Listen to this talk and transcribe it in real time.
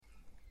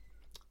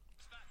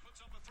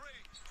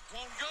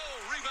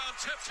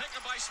tip taken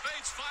by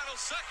Spade's final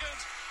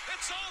seconds.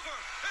 It's over.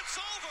 It's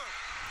over.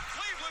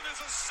 Cleveland is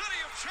a city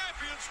of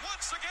champions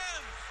once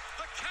again.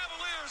 The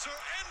Cavaliers are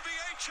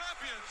NBA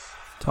champions.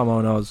 Tomo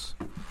and Oz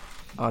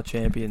are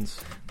champions.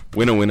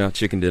 Winner, winner,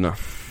 chicken dinner.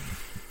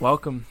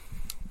 Welcome.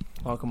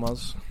 Welcome,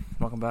 Oz.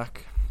 Welcome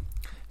back.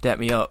 Dap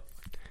me up.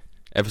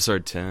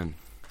 Episode 10.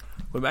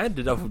 We made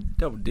the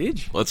double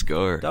dig. Let's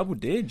go. Double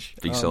dig.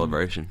 Big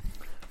celebration.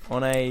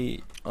 On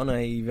a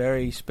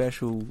very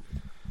special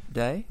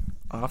day.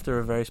 After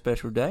a very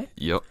special day.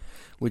 Yep.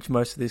 Which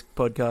most of this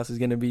podcast is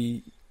going to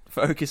be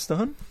focused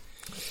on.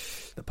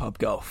 The pub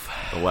golf.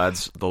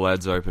 The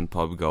lads Open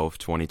Pub Golf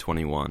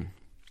 2021.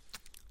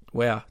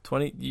 Wow.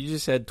 You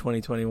just said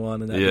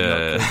 2021 and that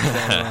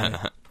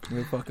Yeah.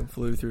 We fucking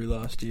flew through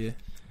last year.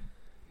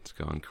 It's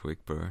going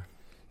quick, bro.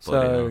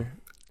 So,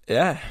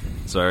 yeah.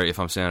 So if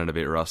I'm sounding a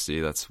bit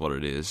rusty, that's what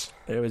it is.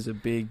 It was a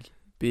big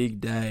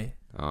day.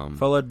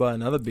 Followed by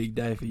another big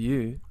day for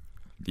you.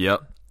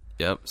 Yep.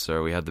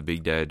 So we had the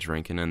big day of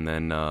drinking and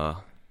then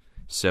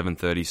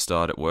 7:30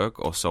 start at work,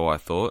 or so I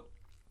thought.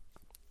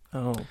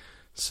 Oh.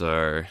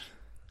 So,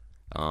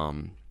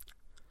 I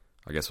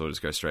guess we'll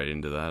just go straight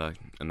into that,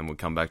 and then we'll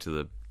come back to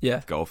the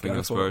golfing,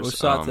 I suppose. We'll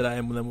start today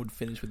and then we'll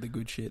finish with the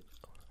good shit.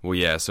 Well,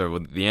 yeah, so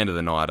at the end of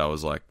the night, I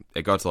was like,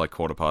 it got to like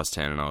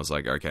 10:15, and I was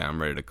like, okay,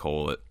 I'm ready to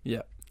call it.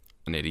 Yeah.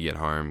 I need to get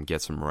home,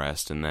 get some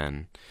rest, and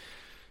then,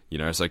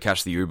 so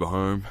catch the Uber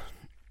home,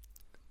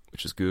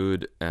 which is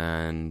good,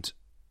 and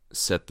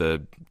set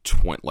the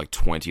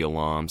 20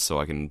 alarms so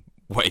I can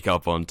wake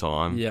up on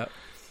time. Yeah.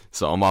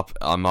 So I'm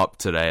up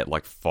today at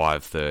like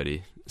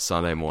 5:30,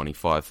 Sunday morning,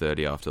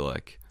 5:30 after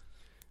like,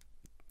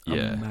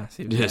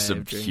 just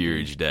a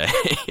huge day.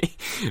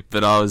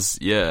 But I was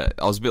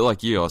a bit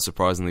like you. I was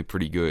surprisingly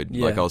pretty good.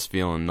 Yeah. Like I was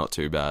feeling not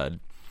too bad.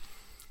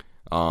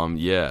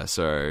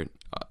 So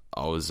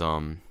I was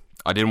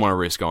I didn't want to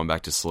risk going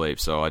back to sleep,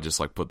 so I just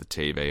like put the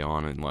TV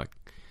on and like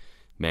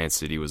Man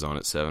City was on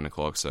at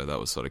 7:00, so that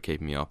was sort of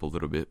keeping me up a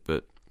little bit.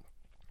 But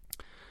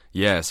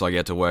yeah, so I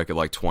get to work at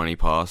like 20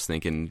 past,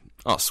 thinking,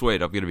 oh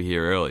sweet, I'm gonna be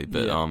here early.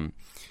 But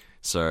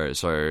so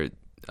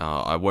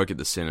I work at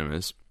the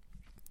cinemas.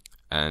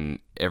 And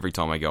every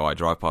time I go, I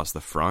drive past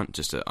the front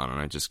just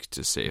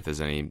to see if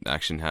there's any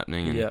action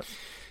happening. And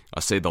I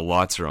see the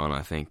lights are on.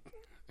 I think,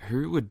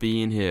 who would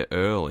be in here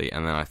early?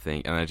 And then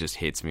it just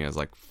hits me. I was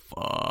like,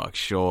 fuck,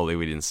 surely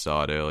we didn't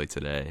start early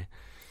today.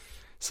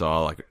 So I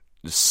like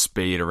just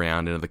speed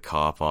around into the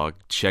car park,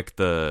 check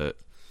they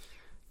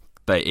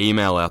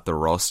email out the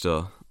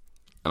roster,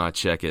 and I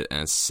check it,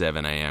 and it's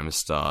 7 a.m.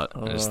 start.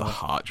 And just the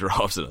heart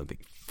drops, and I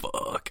think,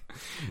 fuck,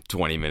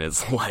 20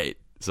 minutes late.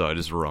 So I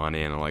just run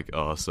in and I'm like,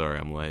 oh, sorry,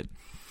 I'm late.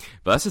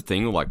 But that's the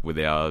thing, like, with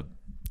our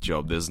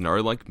job, there's no,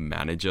 like,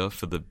 manager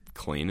for the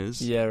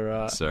cleaners. Yeah,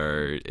 right.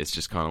 So it's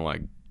just kind of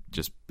like,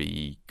 just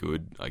be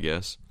good, I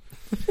guess.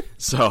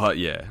 So,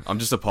 I'm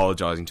just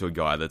apologizing to a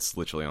guy that's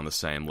literally on the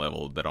same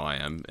level that I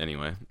am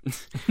anyway.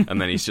 And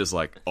then he's just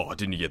like, oh,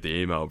 didn't you get the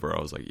email, bro?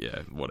 I was like,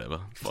 yeah, whatever,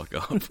 fuck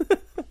up.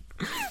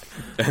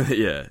 And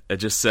it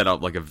just set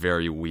up, like, a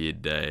very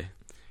weird day.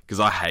 Because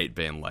I hate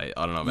being late.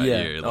 I don't know about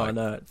you. Like,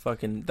 no,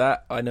 fucking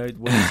that. I know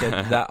when you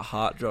said that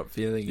heart drop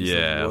feeling. Is the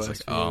worst I was like,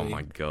 feeling. oh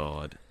my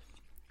god.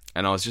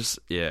 And I was just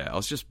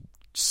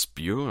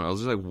spewing. I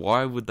was just like,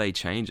 why would they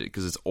change it?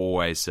 Because it's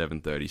always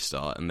 7:30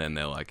 start, and then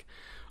they're like,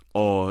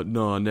 oh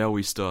no, now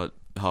we start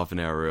half an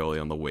hour early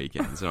on the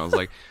weekends. And I was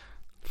like,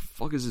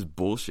 fuck is this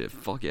bullshit?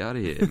 Fuck out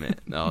of here, man.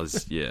 And I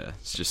was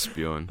it's just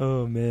spewing.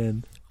 Oh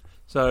man.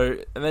 So,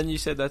 and then you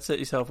said that set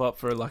yourself up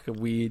for like a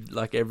weird,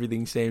 like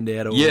everything seemed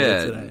out of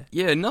order today.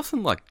 Yeah,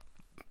 nothing like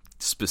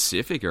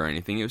specific or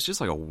anything. It was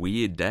just like a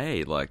weird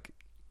day. Like,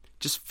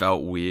 just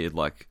felt weird.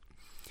 Like,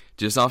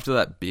 just after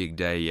that big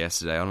day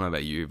yesterday, I don't know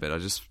about you, but I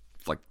just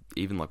like,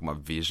 even like my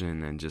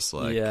vision and just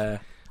like,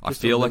 I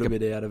feel like a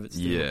bit out of it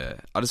still. Yeah,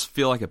 I just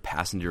feel like a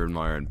passenger in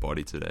my own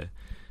body today.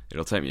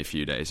 It'll take me a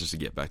few days just to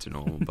get back to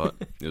normal, but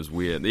it was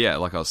weird. Yeah,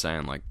 like I was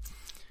saying, like,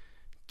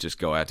 just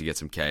go out to get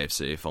some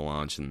KFC for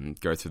lunch and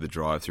go through the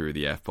drive-through.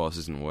 The FPOS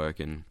isn't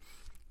working.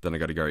 Then I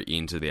got to go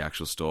into the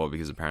actual store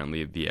because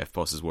apparently the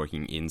FPOS is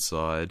working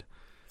inside.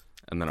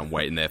 And then I'm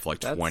waiting there for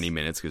like 20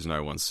 minutes because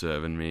no one's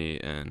serving me.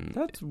 And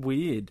that's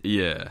weird.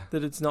 Yeah.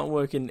 That it's not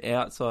working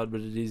outside,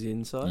 but it is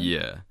inside.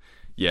 Yeah.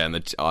 Yeah,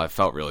 and I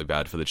felt really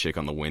bad for the chick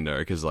on the window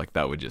because like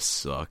that would just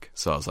suck.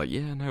 So I was like,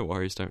 yeah, no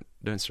worries, don't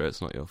stress,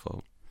 it's not your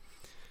fault.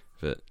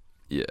 But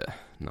yeah,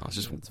 no, it's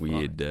just a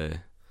weird day.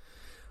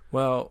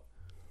 Well,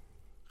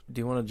 do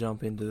you want to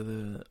jump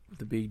into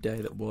the big day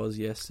that was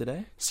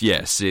yesterday?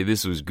 Yeah, see,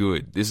 this was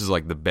good. This is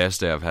like the best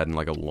day I've had in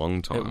like a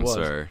long time. It was.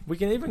 So we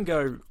can even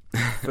go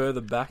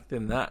further back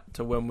than that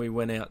to when we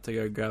went out to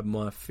go grab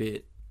my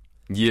fit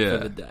for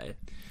the day.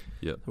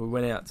 Yep. We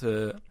went out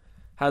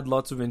had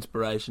lots of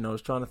inspiration. I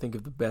was trying to think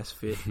of the best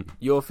fit.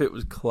 Your fit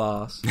was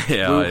class.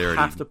 Yeah, we'll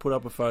have to put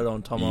up a photo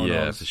on Tom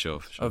for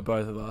sure. Of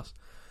both of us.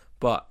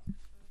 But,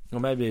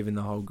 or maybe even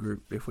the whole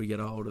group if we get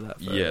a hold of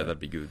that photo. Yeah, that'd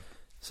be good.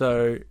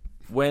 So,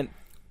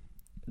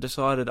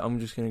 decided I'm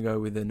just going to go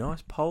with a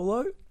nice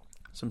polo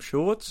some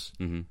shorts.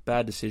 Mm-hmm.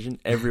 Bad decision.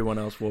 Everyone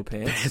else wore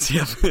pants.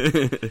 Yep.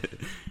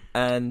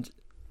 And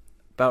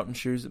belt and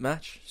shoes that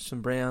match.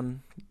 Some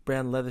brown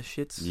leather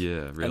shits.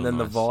 Yeah, real And then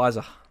nice. the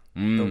visor.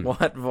 The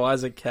white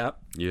visor cap.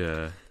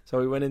 Yeah. So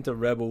we went into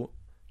Rebel.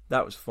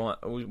 That was fine.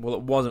 Well,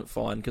 it wasn't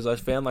fine because I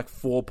found like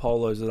 4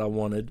 polos that I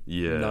wanted.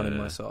 Yeah. None in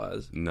my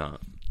size. No.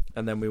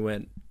 And then we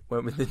went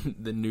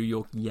with the New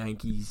York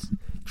Yankees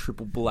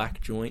triple black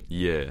joint.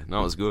 Yeah.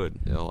 No, it was good.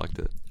 Yeah, I liked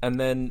it. And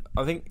then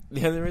I think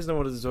the only reason I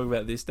wanted to talk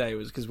about this day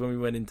was because when we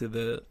went into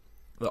the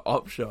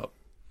op shop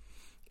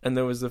and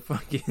there was the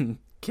fucking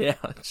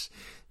couch.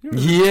 You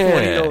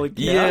remember the $20 couch?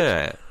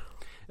 Yeah.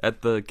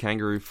 At the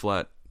Kangaroo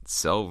Flat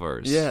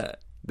Salvos. Yeah.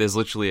 There's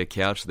literally a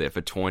couch there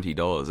for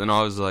 $20. And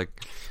I was like,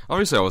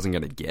 obviously I wasn't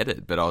going to get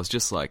it, but I was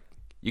just like,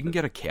 you can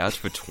get a couch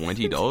for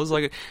 $20?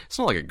 Like, it's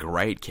not like a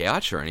great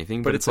couch or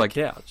anything, but it's like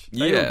a couch.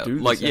 Yeah,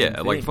 like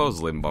if I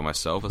was living by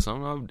myself or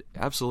something, I would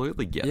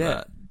absolutely get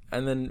that.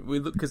 And then we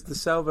look because the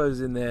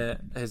Salvos in there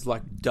has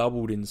like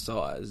doubled in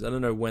size. I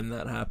don't know when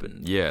that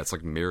happened. Yeah, it's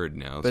like mirrored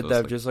now. But so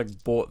they've just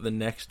like bought the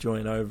next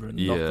joint over and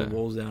knocked Yeah. the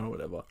walls down or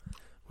whatever.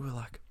 We were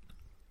like,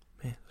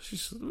 man, let's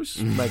just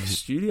make a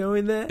studio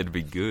in there. it'd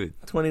be good.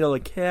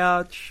 $20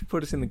 couch,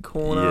 put us in the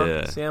corner,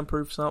 Yeah.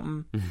 soundproof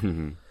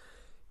something.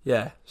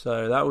 Yeah,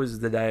 so that was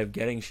the day of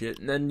getting shit.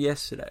 And then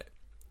yesterday.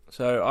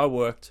 So I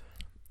worked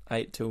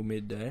 8 till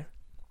midday.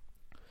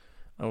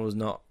 I was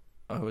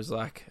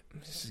like,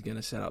 this is going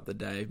to set up the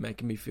day,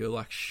 making me feel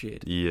like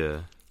shit.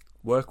 Yeah,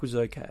 Work was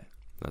okay.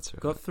 that's right.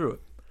 Got through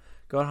it.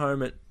 Got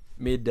home at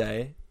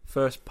midday.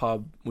 First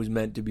pub was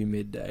meant to be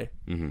midday.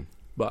 Mm-hmm.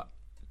 But,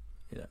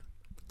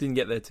 didn't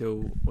get there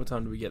till, what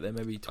time did we get there?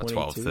 Maybe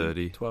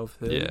 12:30.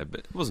 12:30. Yeah, but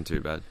it wasn't too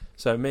bad.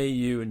 So me,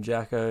 you, and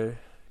Jacko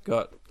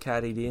got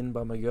caddied in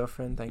by my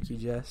girlfriend. Thank you,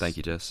 Jess. Thank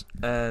you, Jess.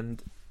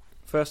 And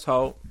first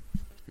hole,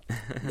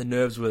 the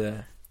nerves were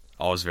there.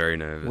 I was very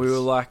nervous. We were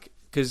like,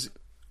 because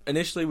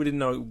initially we didn't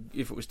know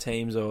if it was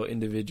teams or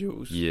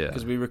individuals. Yeah.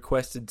 Because we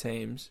requested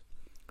teams,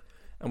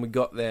 and we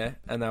got there,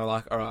 and they were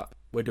like, all right,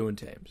 we're doing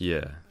teams.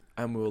 Yeah.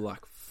 And we were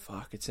like,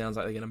 fuck, it sounds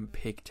like they're going to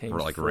pick teams Or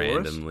like for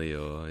randomly, us.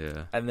 or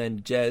yeah. And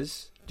then Jared,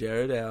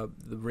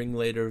 the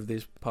ringleader of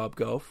this pub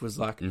golf, was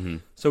like, Mm-hmm.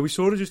 so we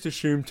sort of just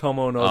assumed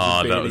Tomo and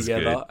Oz would that be was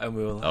together, good. and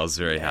we were like, I was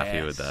very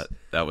happy with that.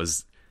 That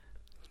was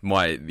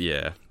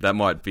that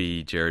might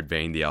be Jared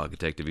being the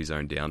architect of his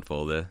own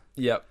downfall there.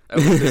 Yep,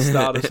 it was the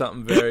start of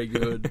something very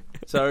good.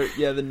 So,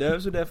 yeah, the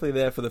nerves were definitely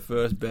there for the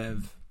first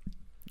bev.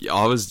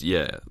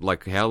 Yeah,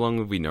 like, how long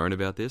have we known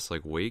about this?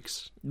 Like,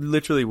 weeks?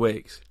 Literally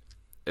weeks.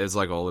 It's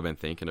like all I've been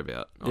thinking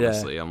about,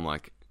 honestly. I'm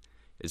like,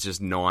 it's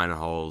just 9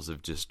 holes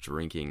of just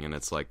drinking, and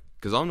it's like,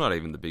 because I'm not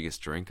even the biggest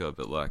drinker,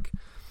 but like,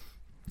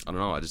 I don't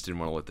know, I just didn't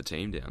want to let the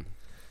team down.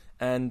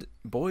 And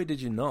boy,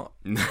 did you not.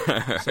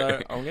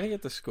 So I'm going to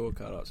get the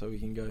scorecard up so we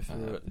can go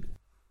through it.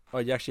 Oh,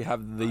 you actually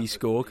have the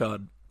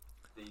scorecard.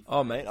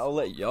 Oh, mate, I'll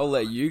let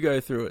you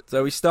go through it.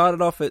 So we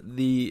started off at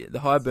the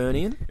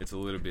Hibernian. It's a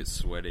little bit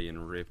sweaty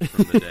and ripped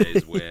from the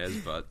day's wares,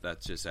 but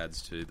that just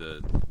adds to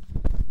the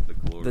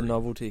glory. The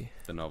novelty.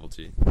 The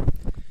novelty.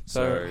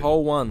 So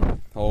hole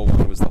 1. Hole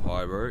 1 was the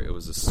Hybro. It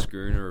was a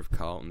schooner of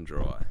Carlton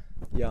Dry.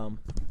 Yum.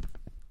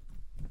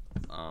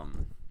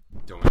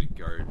 Do you want me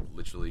to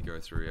literally go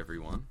through every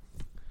one?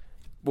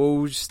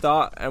 We'll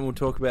start and we'll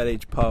talk about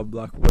each pub,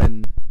 like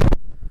when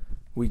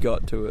we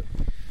got to it.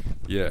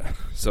 Yeah,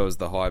 so it was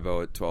the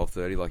Hybo at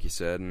 12:30, like you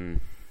said,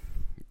 and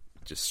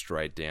just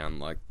straight down.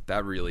 Like,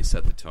 that really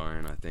set the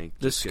tone, I think.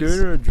 The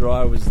schooner of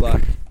Dry was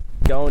like,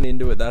 going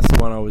into it, that's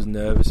the one I was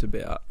nervous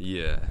about.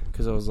 Yeah.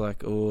 Because I was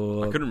like,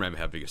 oh. I couldn't remember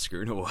how big a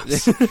schooner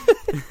was.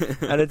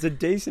 And it's a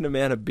decent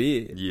amount of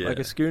beer. Yeah. Like,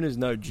 a schooner's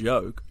no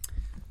joke.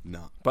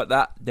 No. But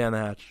that, down the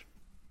hatch,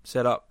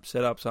 set up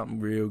something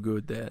real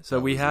good there. So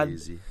That we was had...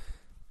 easy.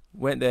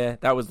 Went there.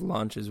 That was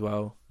lunch as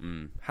well.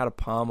 Had a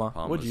Palmer.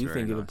 Palmer What did was you very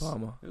think of nice. the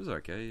Palmer? It was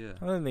okay, yeah.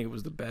 I don't think it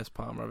was the best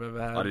Palmer I've ever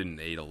had. I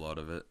didn't eat a lot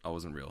of it. I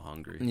wasn't real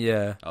hungry.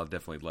 Yeah. I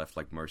definitely left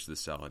like most of the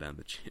salad and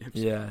the chips.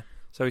 Yeah.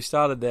 So we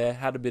started there,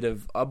 had a bit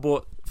of... I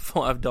bought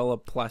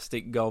 $5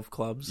 plastic golf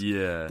clubs.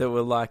 Yeah. That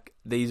were like,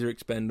 these are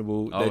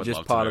expendable. I They're would just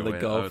love to part know of the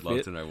where- golf I would love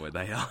kit. to know where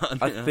they are.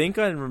 I think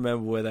I remember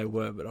where they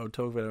were, but I'll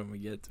talk about it when we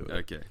get to it.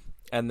 Okay.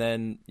 And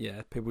then,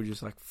 yeah, people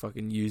just like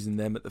fucking using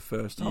them at the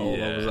first hole.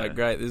 I was Yeah. like,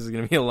 great, this is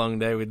going to be a long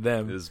day with It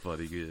them. was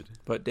bloody good.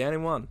 But down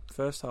in one,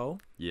 first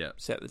hole, Yeah.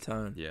 set the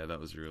tone. Yeah, that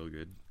was real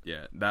good.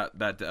 Yeah, that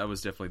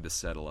was definitely the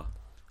settler.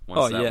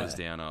 Once that was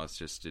down, I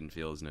just didn't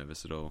feel as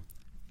nervous at all.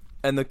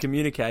 And the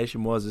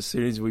communication was, as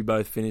soon as we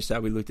both finished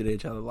that, we looked at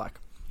each other like,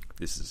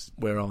 This is...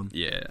 we're on.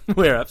 Yeah.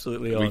 We're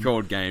absolutely on. We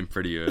called game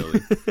pretty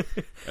early.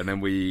 And then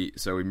we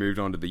moved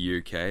on to the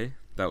UK.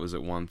 That was at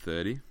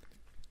 1:30.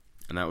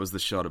 And that was the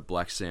shot of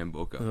Black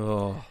Sambuca.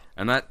 Oh.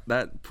 And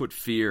that put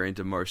fear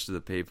into most of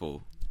the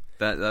people.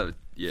 That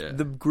yeah.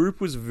 The group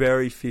was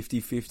very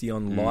 50-50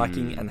 on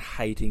liking and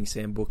hating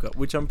Sambuca,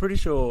 which I'm pretty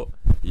sure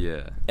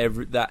Yeah.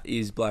 that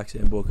is Black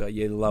Sambuca.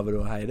 You either love it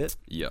or hate it.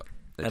 Yep.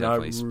 They and I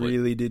definitely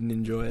really didn't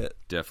enjoy it.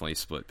 definitely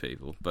split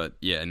people. But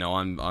yeah, no,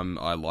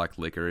 I like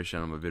licorice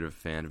and I'm a bit of a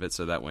fan of it,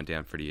 so that went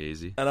down pretty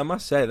easy. And I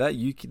must say that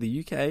the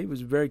UK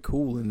was very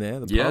cool in there.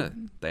 The Yeah, pub.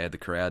 they had the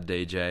crowd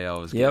DJ. I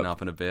was Yep. getting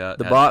up and about.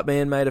 The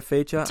Bartman made a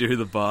feature. Do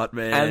the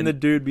Bartman. And the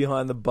dude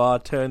behind the bar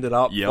turned it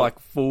up Yep. like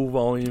full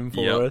volume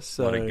for us.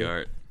 So what a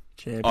goat.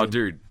 champion. Oh,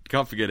 dude,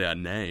 can't forget our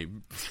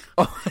name.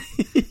 Oh,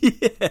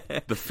 yeah.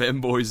 The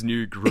Femboys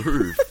New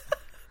Groove.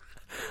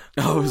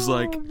 I was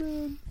like,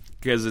 man.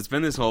 because it's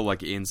been this whole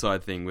like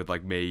inside thing with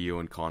like me, you,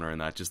 and Connor, and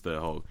that just the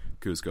whole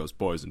Cusco's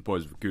poison for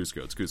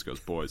Cusco's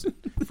poison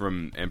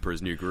from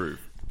Emperor's New Groove.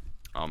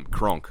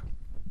 Kronk.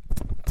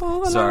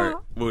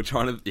 So we were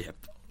trying to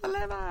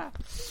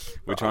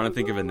we're trying to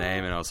think of a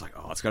name, and I was like,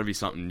 oh, it's got to be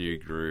something New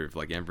Groove,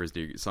 like Emperor's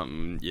New,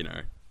 something, you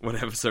know,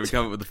 whatever. So we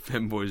come up with the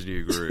Femboys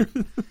New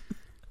Groove.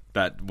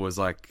 That was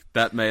like,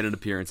 that made an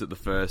appearance at the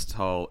first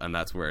hole, and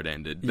that's where it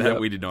ended. Yep.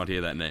 We did not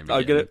hear that name again.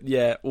 I get it.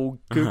 Yeah. Well,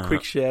 good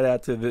quick shout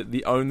out to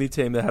the only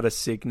team that had a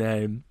sick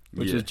name,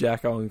 which Yeah. was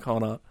Jacko and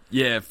Connor.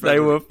 Yeah, They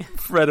were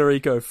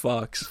Frederico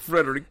Fucks.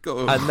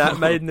 Frederico. And that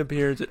made an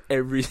appearance at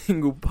every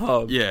single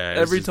pub. Yeah,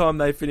 it's Every just- time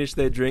they finished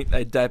their drink,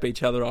 they dap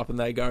each other up and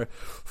they go,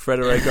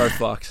 Frederico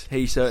Fucks.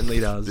 He certainly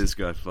does. This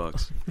guy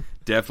fucks.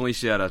 Definitely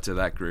shout out to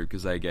that group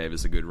because they gave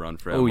us a good run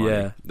for our Oh, money.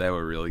 yeah. They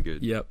were really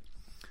good. Yep.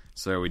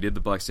 So we did the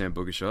Black Sand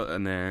Booger Shot,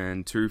 and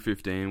then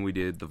 2:15 we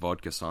did the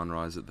Vodka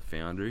Sunrise at the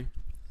Foundry.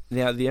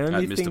 Now, the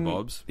only At Mr. thing,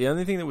 Bob's. the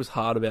only thing that was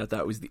hard about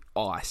that was the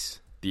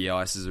ice. The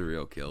ice is a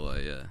real killer,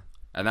 yeah.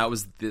 And that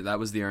was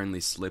the only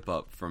slip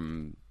up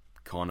from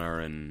Connor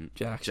and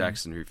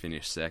Jackson. who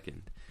finished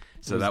second.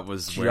 So It that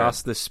was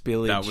just the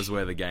spillage. That was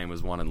where the game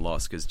was won and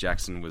lost because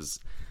Jackson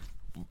was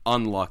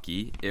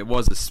unlucky. It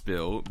was a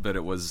spill, but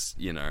it was,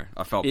 you know,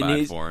 I felt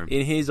bad for him.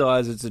 In his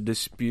eyes, it's a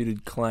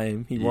disputed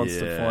claim. He wants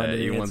to find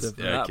he an wants- answer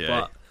for that. okay.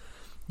 But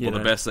Well, the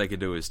best they could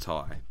do is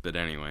tie. But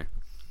anyway,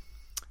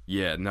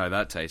 yeah, no,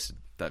 that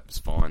was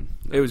fine.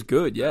 it was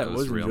good. Yeah, That it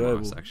was real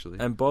enjoyable. nice, actually.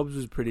 And Bob's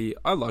was pretty.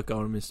 I like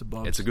going to Mr.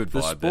 Bob's. It's a good The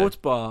vibe sports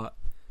bar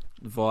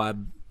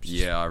vibe.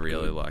 Yeah, I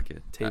really like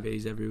it.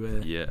 TVs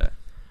everywhere. Yeah,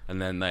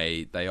 and then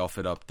they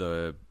offered up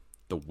the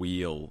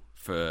wheel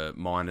for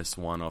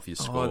 -1 off your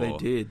score. Oh, they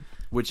did,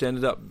 which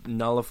ended up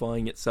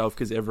nullifying itself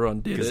because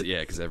everyone did it. Yeah,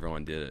 because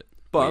everyone did it.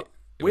 But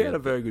we had a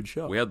very good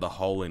shot. We had the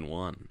hole in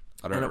one.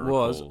 I don't and it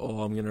recall. was.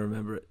 Oh, I'm going to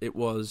remember it. It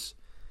was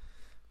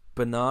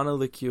banana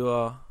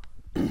liqueur,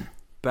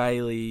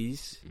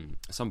 Bailey's,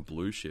 Some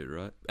blue shit,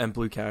 right? and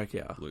blue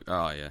Caracau. Blue.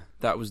 Oh yeah.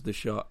 That was the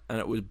shot, and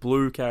it was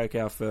blue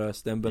Caracau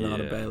first, then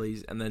banana Yeah.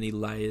 Bailey's, and then he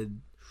layered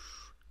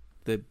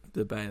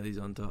the Bailey's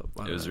on top.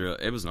 I It don't was know. real.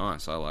 It was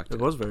nice. I liked it.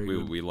 It was very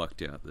good. We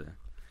lucked out there.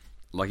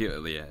 Like yeah,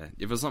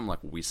 if it was something like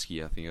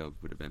whiskey, I think I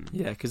would have been.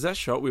 Yeah, because that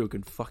shot wheel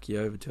can fuck you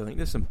over too. I think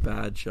there's some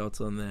bad shots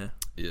on there.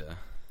 Yeah.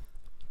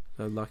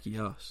 So lucky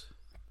us.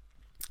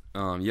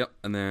 Yep.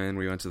 And then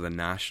we went to the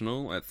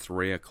National at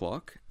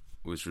 3:00,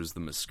 which was the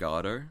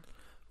Moscato.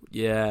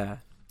 Yeah,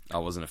 I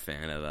wasn't a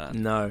fan of that.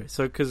 no.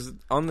 So because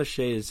on the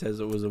sheet it says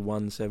it was a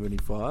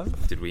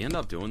 175. Did we end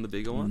up doing the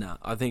bigger one? No,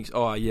 I think.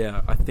 Oh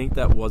yeah, I think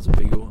that was a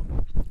bigger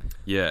one.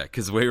 Yeah,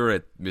 because we were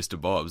at Mr.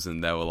 Bob's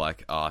and they were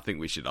like, "Oh, I think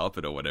we should up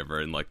it or whatever,"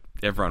 and like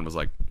everyone was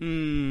like,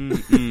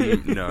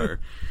 "No."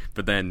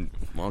 But then,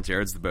 well,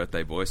 Jared's the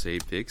birthday boy, so he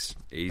picks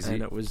easy.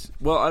 And it was.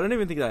 Well, I don't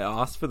even think they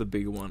asked for the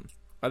bigger one.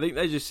 I think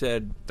they just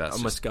said That's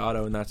a just-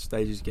 Moscato, and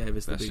they just gave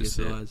us the that's biggest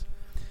just it. size.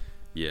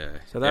 Yeah.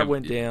 So that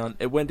went down.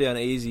 It went down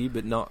easy,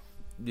 but not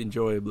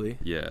enjoyably.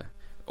 Yeah.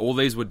 All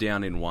these were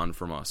down in one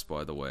from us,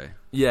 by the way.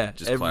 Yeah,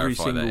 Just every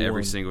clarify single that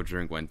every one. single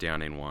drink went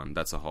down in one.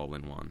 That's a hole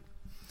in one.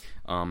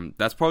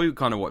 That's probably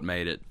kind of what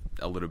made it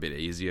a little bit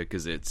easier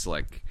because it's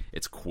like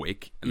it's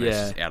quick and it's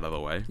Yeah. just out of the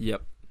way.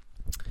 Yep.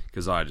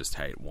 Because I just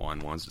hate wine.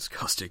 Wine's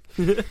disgusting.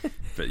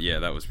 But yeah,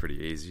 that was pretty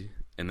easy.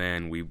 And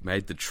then we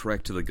made the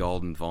trek to the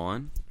Golden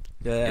Vine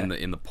Yeah.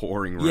 in the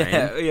pouring rain.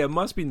 Yeah, yeah. It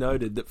must be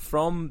noted that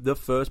from the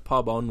first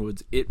pub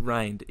onwards, it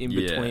rained in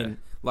Yeah. between.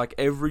 Like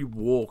every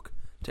walk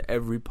to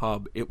every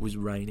pub, it was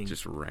raining.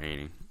 Just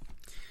raining.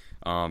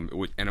 And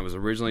it was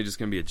originally just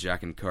going to be a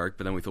Jack and Coke,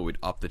 but then we thought we'd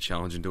up the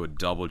challenge and do a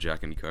double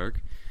Jack and Coke.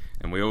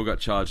 And we all got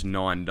charged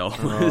 $9.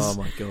 Oh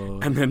my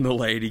god! And then the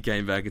lady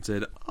came back and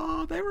said,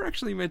 "Oh, they were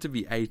actually meant to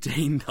be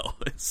 $18."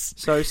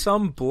 So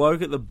some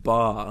bloke at the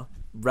bar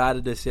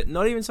ratted us out.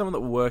 Not even someone that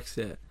works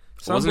there.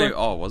 Some Wasn't it? bloke-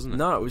 Oh, wasn't it?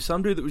 No, it was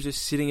some dude that was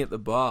just sitting at the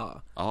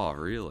bar Oh,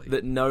 really?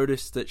 that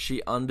noticed that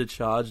she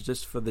undercharged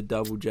us for the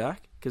double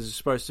Jack because it's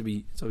supposed to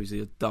be. It's obviously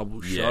a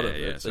double shot of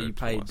it, yeah, so so you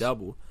paid twice.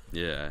 double.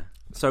 Yeah.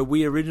 So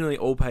we originally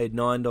all paid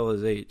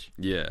 $9 each,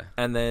 Yeah.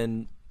 and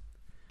then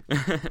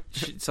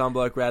some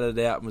bloke ratted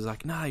it out and was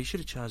like, "No, you should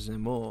have charged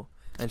them more."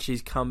 And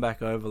she's come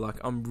back over like,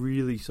 "I'm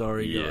really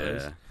sorry,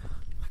 guys." Yeah.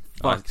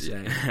 Fuck's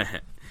sake.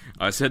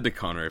 I said to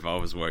Connor, if I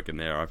was working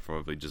there, I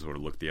probably just would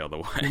have looked the other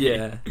way.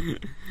 Yeah.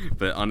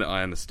 But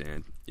I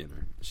understand, you know.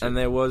 And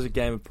there was a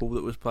game of pool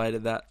that was played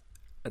at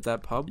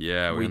that pub.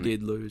 Yeah, we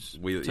did lose to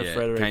yeah,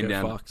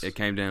 Frederico Fox. It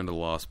came down to the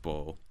last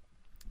ball.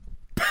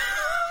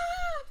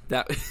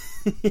 That,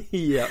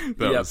 yep.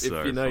 That Yep. was so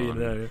if you know, you funny.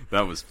 know.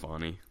 That was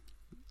funny.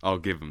 I'll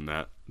give them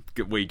that.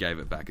 We gave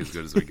it back as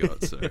good as we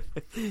got, so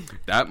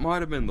that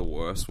might have been the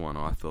worst one,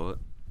 I thought.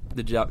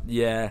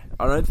 Yeah,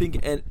 I don't think,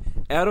 and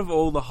out of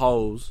all the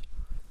holes,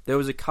 there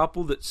was a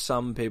couple that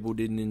some people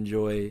didn't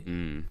enjoy,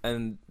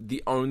 and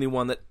the only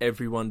one that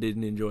everyone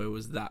didn't enjoy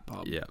was that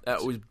pub. Yeah,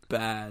 that was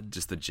bad.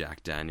 Just the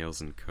Jack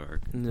Daniels and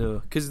Coke. No,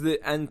 because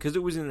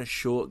it was in a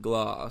short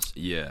glass.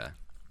 Yeah,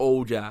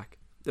 all Jack.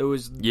 There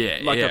was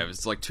it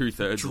was like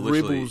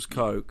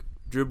 2/3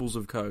 dribbles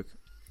of Coke.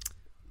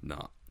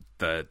 No,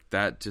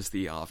 just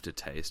the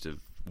aftertaste of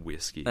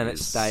whiskey, and it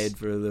stayed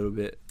for a little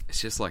bit. It's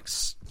just like,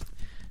 it's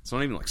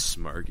not even like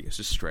smoking. It's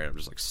just straight up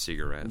just like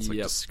cigarettes. It's like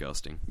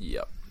disgusting.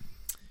 Yep.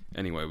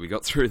 Anyway, we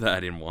got through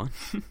that in one.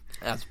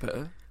 That's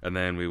per. And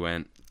then we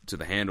went to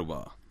the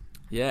Handlebar.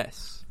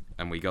 Yes.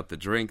 And we got the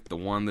drink, the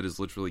one that is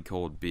literally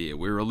called beer.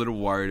 We were a little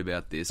worried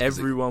about this.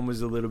 Everyone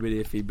was a little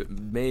bit iffy, but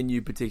me and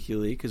you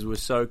particularly, because we're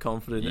so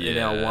confident in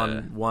our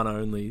one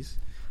onlys.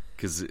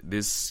 Because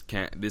this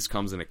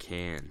comes in a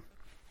can.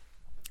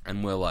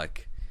 And we're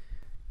like,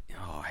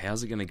 oh,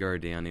 how's it going to go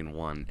down in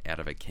one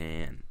out of a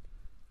can?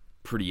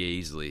 Pretty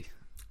easily.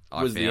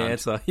 Was the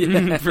answer.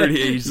 Yeah. Pretty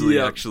easily,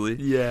 actually.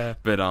 Yeah.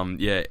 But, our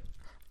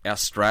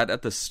strat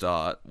at the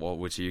start,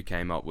 which you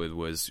came up with,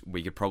 was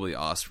we could probably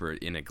ask for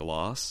it in a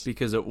glass.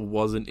 Because it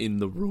wasn't in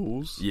the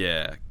rules.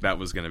 Yeah, that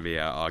was going to be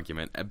our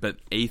argument. But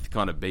Eth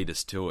kind of beat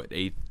us to it.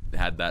 Eth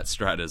had that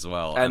strat as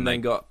well. And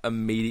then got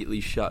immediately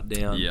shut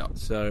down. Yeah.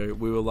 So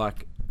we were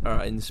like, all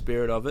right, in the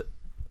spirit of it,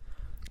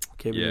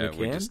 keep it in the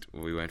can.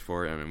 We went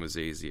for it and it was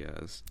easy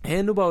as.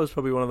 Handlebar was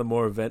probably one of the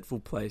more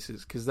eventful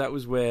places because that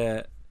was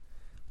where...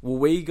 Well,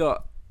 we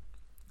got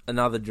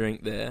another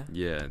drink there.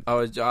 Yeah.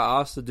 I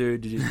asked the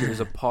dude to just give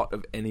us a pot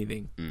of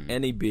anything,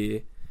 any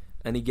beer,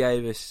 and he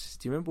gave us...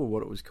 Do you remember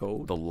what it was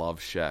called? The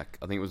Love Shack.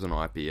 I think it was an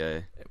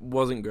IPA. It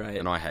wasn't great.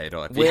 And I hate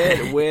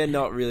IPA. We're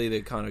not really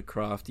the kind of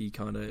crafty,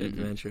 kind of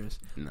adventurous.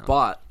 No.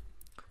 But,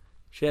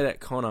 shout out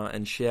Connor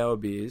and Shower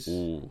Beers.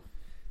 Ooh.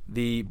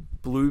 The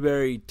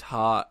blueberry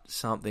tart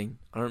something.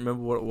 I don't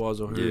remember what it was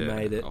or who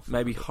made it.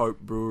 Maybe Hope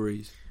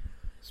Breweries.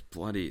 It's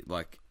bloody...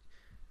 Like...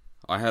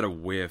 I had a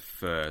whiff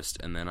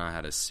first, and then I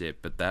had a sip.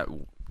 But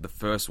the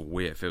first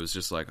whiff, it was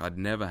just like I'd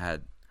never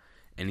had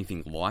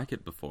anything like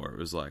it before. It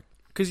was like,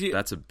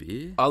 that's a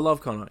beer. I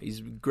love Connor; he's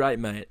a great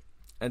mate.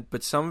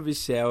 But some of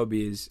his sour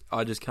beers,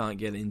 I just can't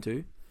get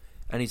into.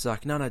 And he's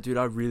like, "No, dude,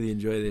 I really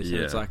enjoy this." And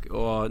it's like,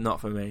 "Oh, not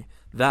for me."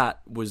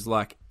 That was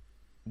like,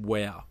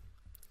 wow.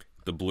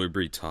 The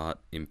blueberry tart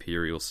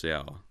imperial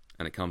sour,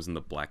 and it comes in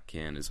the black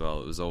can as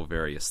well. It was all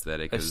very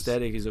aesthetic.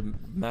 Aesthetic is a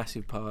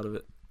massive part of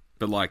it.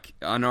 But, like,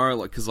 I know,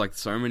 like, because, like,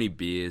 so many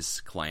beers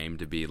claim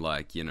to be,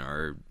 like, I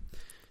don't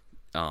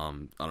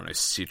know,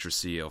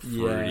 citrusy or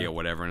fruity or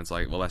whatever, and it's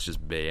like, well, that's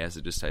just BS.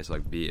 It just tastes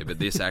like beer. But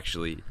this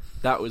actually...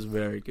 That was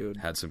very good.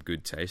 Had some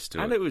good taste to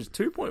it. And it was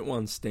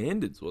 2.1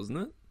 standards,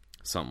 wasn't it?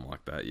 Something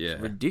like that, yeah.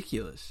 It's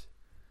ridiculous.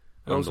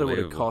 It also would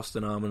have cost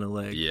an arm and a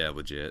leg. Yeah,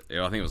 legit.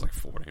 I think it was like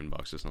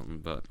 $14 or something,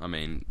 but, I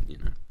mean,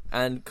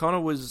 And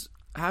Connor was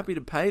happy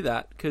to pay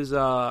that, because...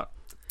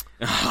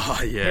 Oh,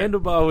 yeah.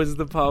 Handlebar was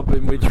the pub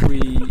in which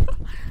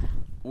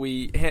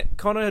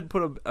Connor had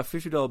put a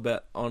 $50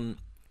 bet on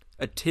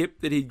a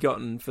tip that he'd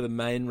gotten for the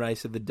main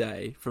race of the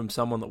day from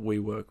someone that we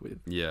work with.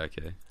 Yeah,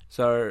 okay.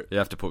 So you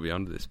have to put me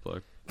under this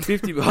bloke.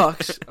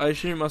 $50. I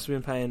assume must have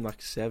been paying like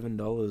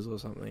 $7 or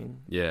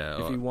something.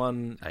 Yeah. If he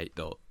won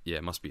 $8. Yeah,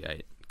 it must be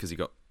 $8 because he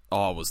got.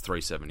 Oh, it was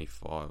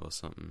 $3.75 or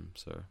something.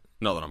 So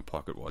not that I'm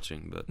pocket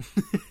watching, but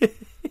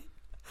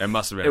it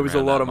must have been. It was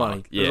a lot of mark.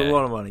 money. Yeah. It was a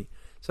lot of money.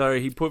 So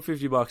he put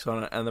 $50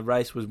 on it, and the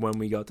race was when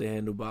we got to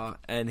Handlebar,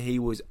 and he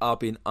was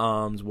up in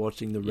arms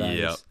watching the race.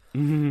 Yep.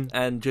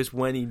 And just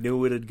when he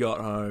knew it had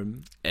got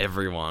home,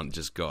 everyone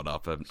just got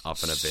up and about.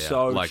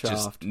 So like chuffed.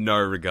 Just no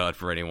regard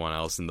for anyone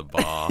else in the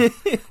bar.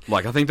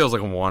 Like I think there was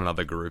like one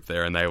other group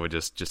there, and they were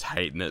just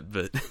hating it.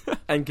 But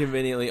and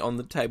conveniently on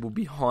the table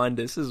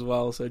behind us as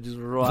well. So just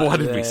right. Why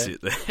there. did we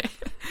sit there?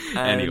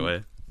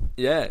 Anyway,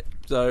 yeah.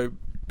 So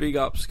big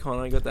ups,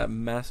 Connor. Got that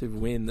massive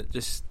win that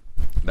just.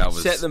 That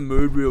was, set the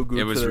mood real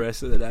good for the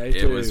rest of the day,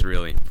 too. It was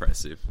really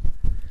impressive.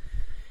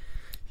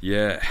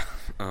 Yeah.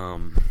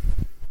 Handlebar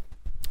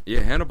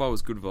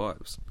was good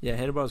vibes. Yeah,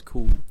 Handlebar was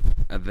cool.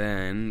 And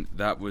then,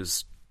 that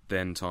was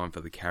then time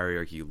for the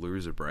karaoke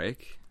loser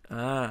break.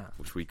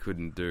 Which we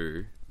couldn't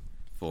do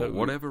for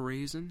whatever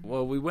reason.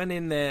 Well, we went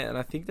in there, and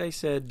I think they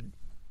said...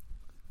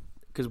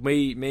 Because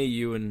me,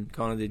 you, and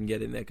Connor didn't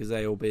get in there because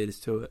they all beat us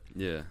to it.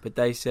 Yeah. But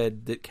they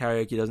said that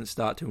karaoke doesn't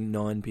start till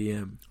 9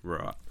 p.m.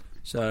 Right.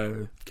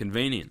 So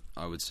convenient,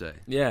 I would say.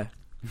 Yeah.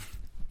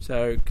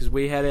 So, because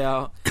we had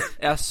our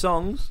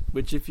songs,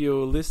 which if you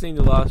were listening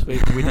to last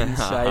week, we didn't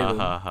say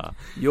them.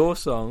 Your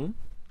song.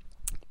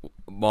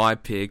 My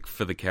pick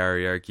for the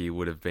karaoke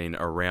would have been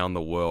Around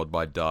the World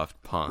by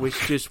Daft Punk. Which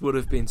just would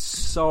have been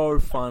so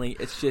funny.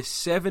 It's just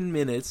 7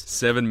 minutes.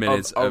 7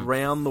 minutes of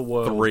Around the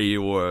World. 3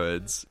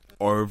 words.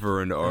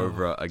 Over and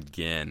over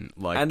again.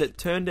 And it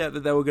turned out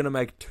that they were going to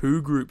make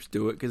 2 groups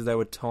do it because they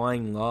were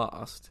tying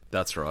last.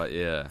 That's right,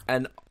 yeah.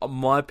 And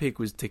my pick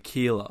was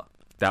Tequila.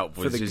 That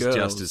for was the just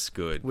girls, as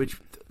good. which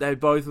they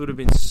both would have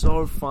been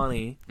so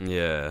funny,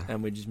 Yeah.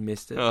 and we just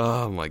missed it.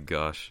 Oh my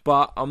gosh.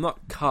 But I'm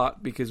not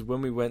cut because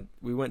when we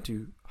went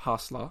to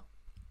Hustler,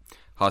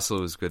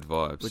 Hustler was good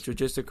vibes. which was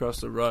just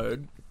across the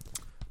road,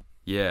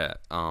 Yeah.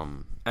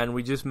 and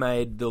we just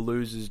made the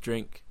losers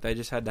drink. They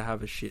just had to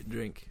have a shit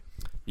drink.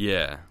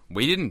 Yeah.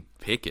 We didn't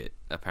pick it.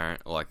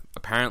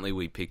 Apparently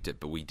we picked it,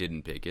 but we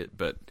didn't pick it.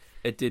 But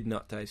It did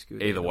not taste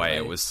good. either way,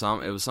 it was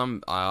some.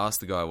 I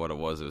asked the guy what it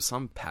was. It was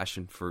some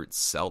passion fruit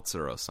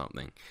seltzer or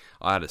something.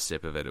 I had a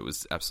sip of it. It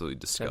was absolutely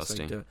Tastes like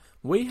disgusting. dirt.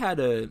 We had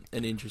an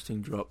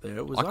interesting drop there.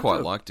 It was I like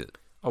quite liked it.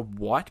 a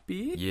white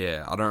beer,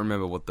 Yeah, I don't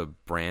remember what the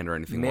brand or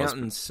anything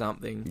Mountain was.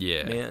 something.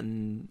 Yeah.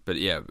 Mountain. But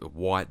yeah,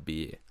 white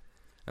beer.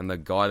 And the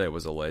guy there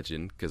was a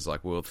legend because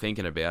like we were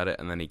thinking about it,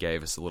 and then he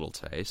gave us a little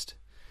taste.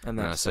 And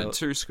And I that's said,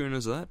 2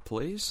 schooners of that,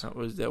 please.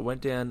 that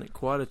went down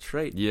quite a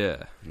treat.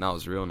 Yeah, and that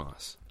was real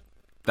nice.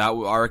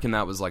 I reckon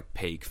that was like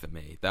peak for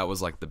me. That was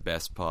like the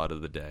best part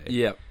of the day.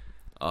 Yep.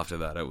 After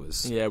that, it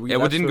was. Yeah,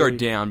 it didn't go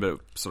down, but it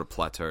sort of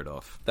plateaued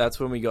off. That's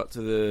when we got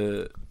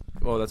to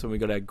that's when we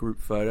got our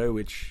group photo,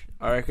 which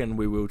I reckon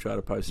we will try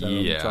to post that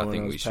Yeah, I on Tom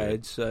think and we Oz should.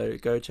 page. So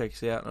go check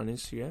us out on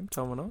Instagram,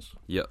 Tom and Oz.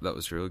 Yep, that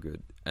was real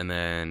good. And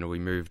then we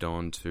moved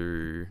on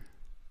to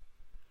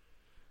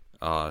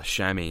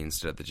Chamois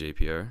instead of the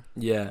GPO.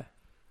 Yeah.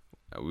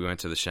 We went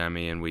to the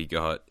Chamois and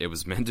it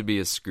was meant to be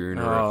a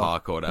schooner of Oh.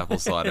 hardcore apple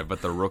cider,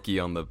 but the rookie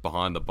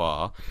behind the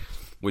bar,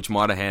 which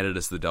might have handed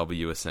us the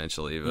W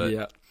essentially, but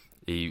Yeah.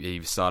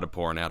 he started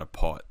pouring out a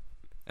pot.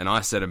 And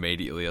I said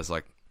immediately, I was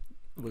like,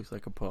 Looks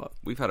like a pot.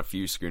 we've had a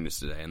few schooners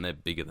today and they're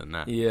bigger than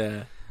that.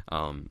 Yeah.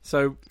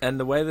 So, and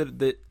the way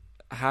that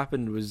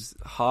happened was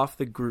half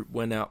the group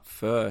went out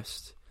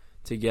first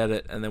to get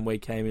it, and then we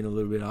came in a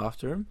little bit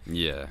after him.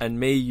 Yeah. And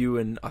me, you,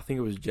 and I think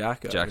it was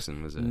Jacko.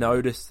 Jackson was it?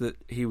 Noticed that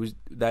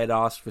they'd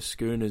asked for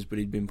schooners, but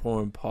he'd been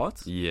pouring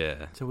pots.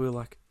 Yeah. So we were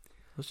like,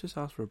 let's just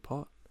ask for a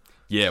pot.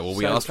 Yeah, well,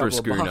 we Save a asked for a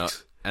couple of schooner,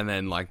 bucks. and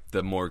then, like,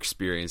 the more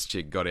experienced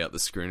chick got out the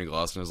schooner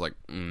glass and was like,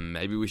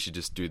 maybe we should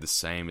just do the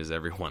same as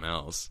everyone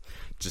else,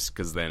 just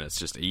because then it's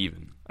just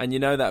even. And you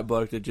know that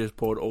bloke that just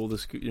poured all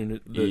the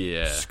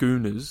Yeah.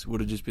 schooners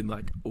would have just been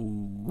like,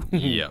 ooh.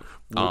 Yeah.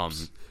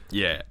 Whoops.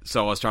 Yeah,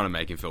 so I was trying to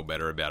make him feel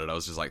better about it. I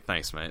was just like,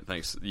 thanks, mate.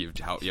 Thanks. You're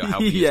helping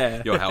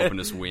Yeah. You're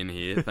helping us win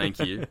here. Thank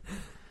you.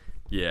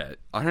 Yeah.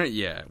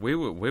 We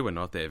were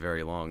not there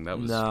very long. That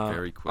was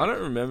very quick. I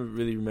don't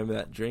really remember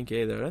that drink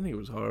either. I don't think it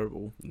was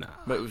horrible. Nah.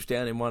 But it was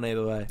down in one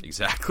either way.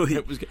 Exactly.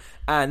 It was good.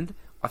 And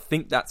I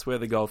think that's where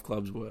the golf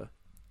clubs were.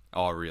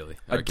 Oh, really?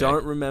 I Okay.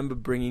 don't remember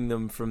bringing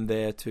them from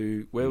there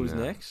to... Where was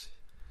No. next?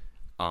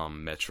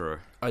 Metro.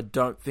 I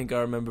don't think I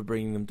remember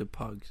bringing them to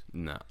Pugs.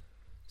 No.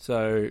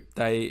 So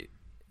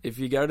if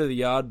you go to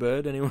the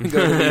Yardbird, anyone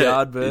go to the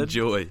Yardbird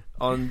Enjoy.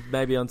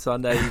 maybe on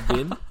Sunday you've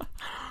been,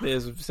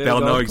 there's a set of They'll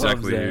know golf clubs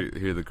exactly there.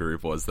 who the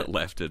group was that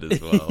left it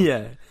as well.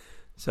 Yeah.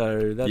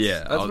 So that's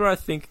Yeah, where I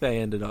think they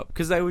ended up,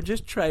 because they were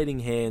just trading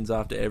hands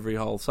after every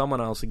hole.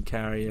 Someone else would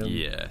carry them,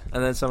 Yeah.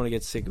 and then someone would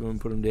get sick of them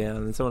and put them down,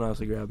 and then someone else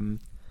would grab them.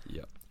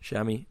 Yep.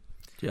 Chamois,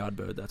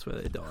 Yardbird, that's where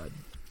they died.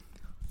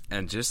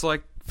 And just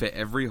like for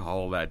every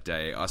hole that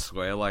day, I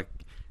swear, like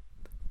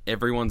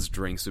everyone's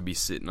drinks would be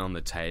sitting on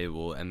the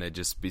table, and they'd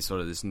just be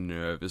sort of this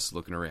nervous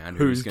looking around.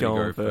 Who's going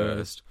to go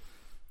first?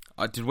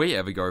 Did we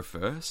ever go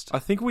first? I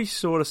think we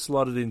sort of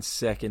slotted in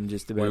second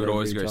just about We would every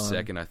always go time.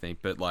 second, I think.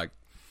 But like,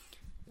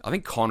 I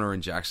think Connor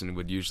and Jackson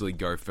would usually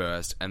go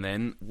first, and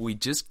then we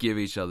just give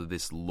each other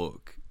this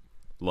look,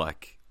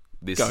 like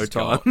this Go is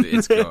time. go,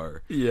 it's go.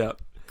 Yeah,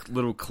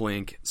 Little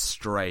clink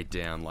straight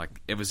down, like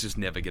it was just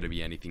never going to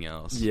be anything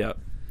else. yeah.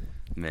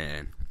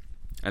 Man.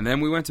 And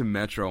then we went to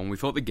Metro, and we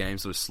thought the game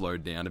sort of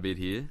slowed down a bit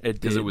here.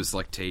 It Because did. it was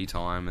like tea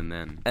time, and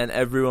then... And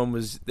there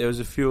was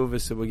a few of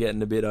us that were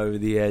getting a bit over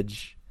the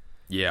edge,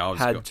 Yeah, I was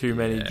had too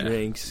many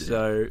drinks,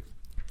 so...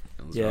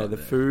 It was Yeah, right the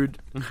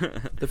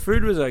there. the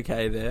food was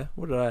okay there.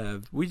 What did I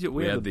have? We had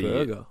had the the-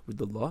 burger with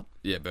the lot.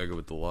 Yeah, burger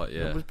with the lot,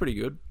 yeah. It was pretty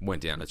good.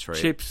 Went down a treat.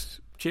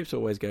 Chips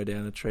always go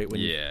down a treat when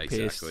Yeah, you're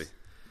pissed. exactly.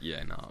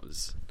 Yeah, no,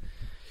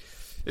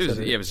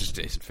 it was just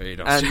decent food.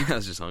 I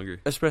was just hungry.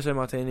 Espresso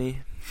martini.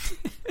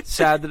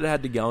 Sad that it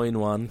had to go in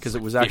one because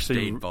it was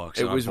actually $15 it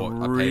and was I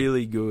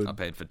really good. I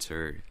paid for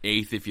 2.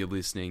 Eth, if you're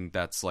listening,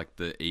 that's like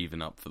the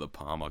even up for the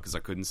Palmer, because I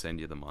couldn't send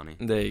you the money.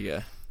 There you go.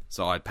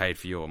 So I paid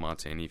for your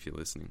martini if you're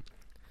listening.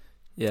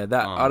 Yeah,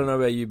 that I don't know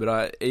about you,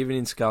 but even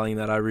in sculling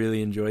that, I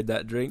really enjoyed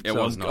that drink. It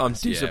so was I'm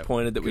nice, yeah,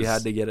 disappointed that we 'cause-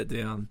 had to get it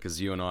down.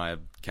 Because you and I are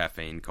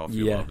caffeine coffee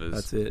Yeah, lovers.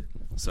 that's it.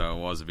 So it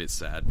was a bit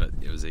sad, but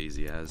it was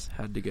easy as.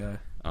 Had to go.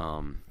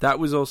 Um, That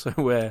was also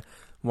where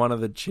one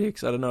of the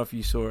chicks, I don't know if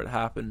you saw it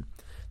happen,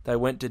 they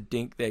went to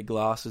dink their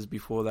glasses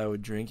before they were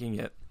drinking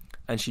it,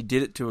 and she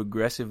did it too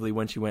aggressively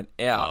when she went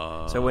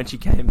out. So when she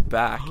came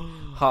back,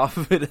 half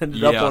of it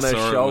ended up Yeah, on I her saw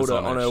it was shoulder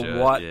on on her her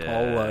shirt, white yeah.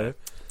 polo.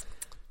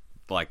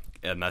 like,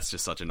 and that's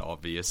just such an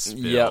obvious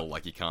spill. Yep.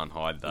 Like, you can't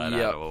hide that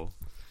Yep. at all.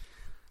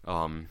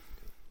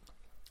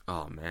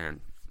 Oh man,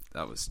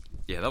 that was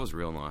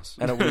real nice.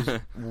 And it was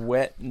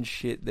wet and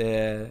shit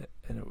there,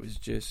 and it was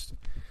just...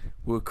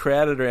 we were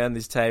crowded around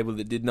this table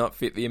that did not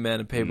fit the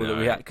amount of people that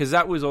we had. Because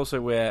that was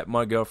also where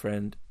my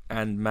girlfriend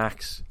and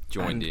Max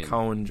joined and in.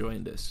 Cohen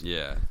joined us.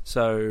 Yeah.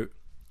 So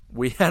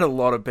we had a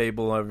lot of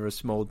people over a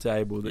small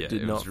table that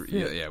did not fit.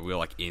 Yeah, we were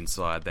like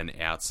inside, then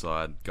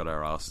outside, got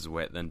our asses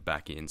wet, then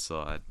back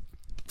inside.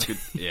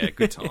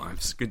 Good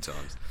times. Good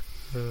times.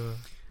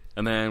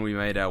 And then we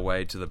made our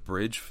way to the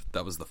bridge.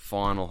 That was the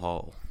final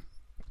hole.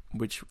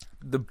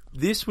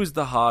 This was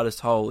the hardest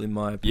hole in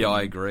my opinion. Yeah,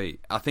 I agree.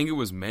 I think it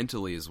was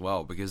mentally as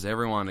well because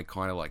everyone had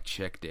kind of like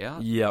checked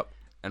out. Yep.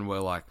 And we're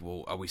like,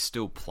 well, are we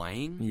still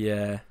playing?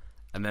 Yeah.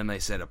 And then they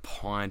said a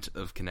pint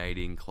of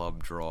Canadian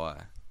Club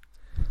Dry.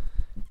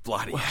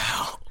 Bloody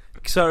hell.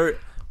 So,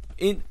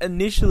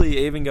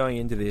 initially, even going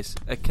into this,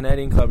 a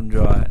Canadian Club and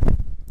Dry,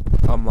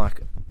 I'm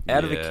like,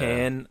 out of a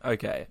can,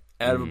 okay.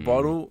 Out of a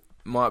bottle,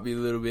 might be a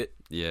little bit.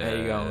 Yeah. How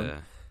you going?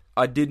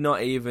 I did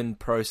not even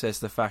process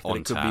the fact that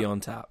it could be on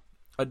tap.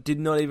 I did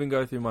not even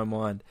go through my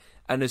mind.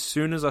 And as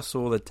soon as I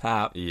saw the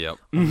tap, Yep.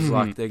 I was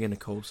like, they're going to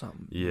call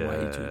something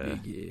way too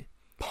big here.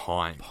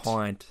 Pint.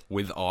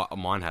 With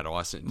mine had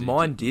ice in it.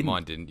 Mine didn't.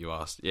 Mine didn't, you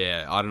asked.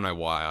 Yeah, I don't know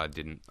why I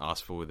didn't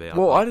ask for without.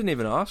 Well, I didn't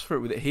even ask for it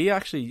with it. He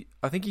actually,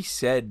 I think he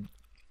said,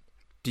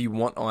 do you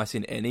want ice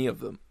in any of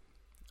them?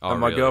 Oh,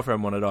 and my really?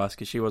 girlfriend wanted ice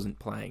because she wasn't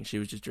playing. She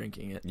was just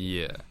drinking it.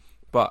 Yeah.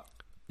 But,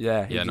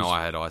 yeah.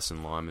 I had ice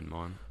and lime in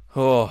mine.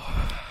 Oh.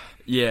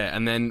 Yeah,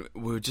 and then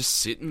we were just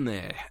sitting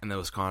there, and there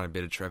was kind of a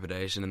bit of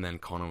trepidation, and then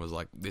Connor was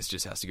like, this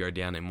just has to go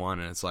down in one,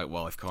 and it's like,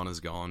 well, if Connor's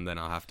gone, then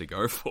I have to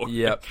go for it.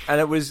 Yep. And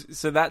it was,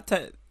 so at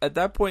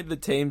that point, the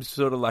teams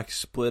sort of like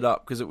split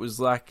up, because it was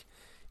like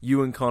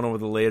you and Connor were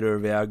the leader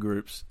of our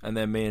groups, and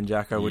then me and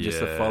Jacko were just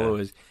the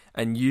followers,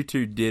 and you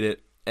two did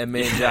it, and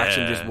me and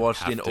Jackson just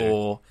watched in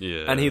awe,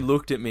 and he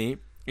looked at me,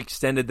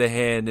 extended the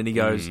hand, and he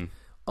goes,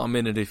 I'm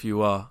in it if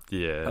you are.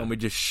 Yeah. And we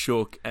just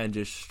shook and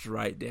just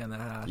straight down the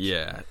hatch.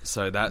 Yeah.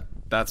 So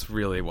that's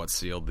really what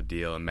sealed the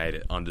deal and made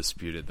it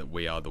undisputed that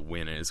we are the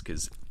winners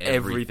because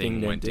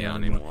everything went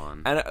down in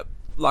one. And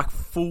like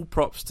full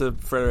props to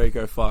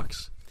Federico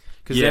Fox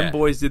because them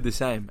boys did the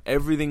same.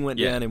 Everything went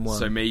down in one.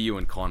 So me, you,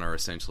 and Connor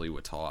essentially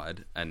were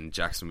tied, and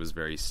Jackson was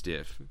very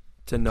stiff.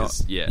 To not.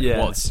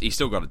 Well, he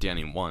still got it down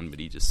in one, but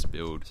he just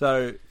spilled.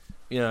 So,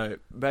 you know,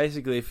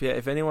 basically,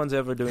 if anyone's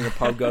ever doing a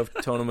pub golf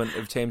tournament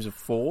of teams of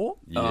 4,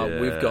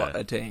 we've got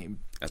a team.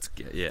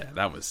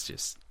 That was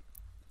just...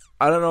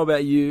 I don't know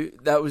about you.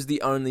 That was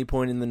the only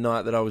point in the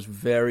night that I was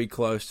very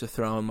close to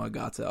throwing my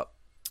guts up.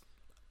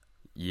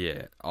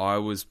 Yeah, I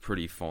was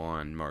pretty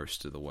fine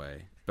most of the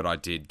way, but I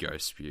did go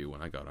spew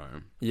when I got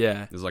home.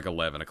 Yeah. It was like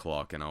 11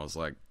 o'clock, and I was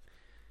like,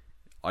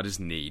 I just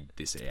need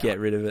this out. Get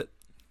rid of it.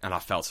 And I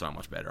felt so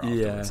much better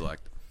afterwards. Like,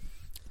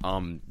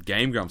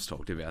 Game Grumps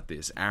talked about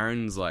this.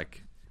 Aaron's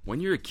like, when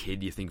you're a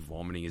kid, you think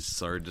vomiting is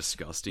so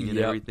disgusting and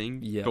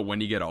everything. Yep. But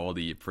when you get older,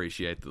 you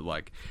appreciate that,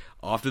 like,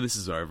 after this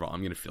is over,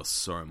 I'm going to feel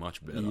so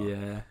much better.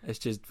 Yeah, it's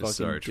just fucking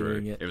so true.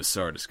 doing it. It was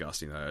so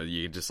disgusting, though.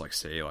 You could just, like,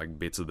 see, like,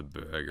 bits of the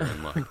burger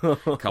and, like,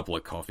 a couple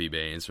of coffee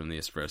beans from the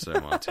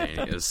espresso martini.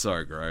 It was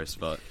so gross,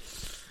 but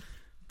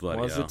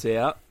bloody Once hell. it's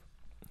out,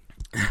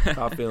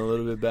 I feel a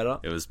little bit better.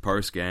 It was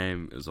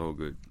post-game. It was all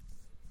good.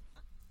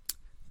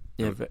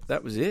 Yeah, but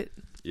that was it.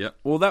 Yep.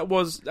 Well, that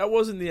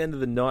wasn't the end of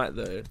the night,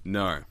 though.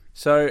 No.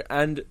 So,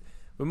 and it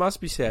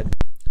must be said,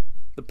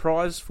 the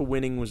prize for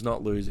winning was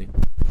not losing.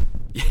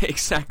 Yeah,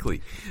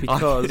 exactly.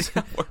 Because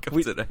I woke up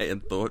today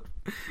and thought,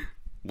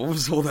 what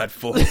was all that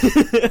for?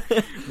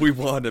 We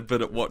won it,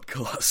 but at what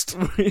cost?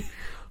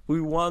 We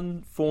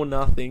won for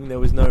nothing. There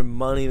was no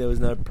money. There was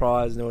no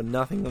prize. There was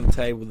nothing on the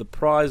table. The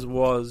prize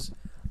was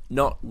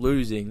not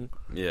losing.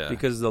 Yeah.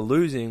 Because the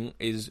losing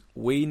is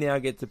we now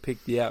get to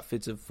pick the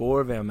outfits of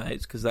 4 of our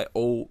mates because they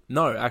all...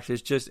 No, actually,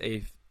 it's just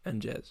Eve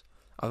and Jez.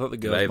 I thought the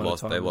girls They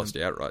lost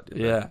outright,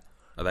 didn't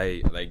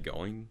they? Are they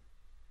going?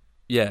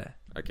 Yeah.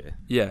 Okay.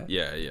 Yeah.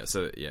 Yeah.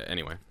 So, yeah,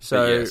 anyway.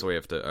 So we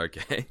have to...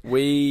 Okay.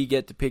 We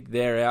get to pick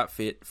their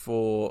outfit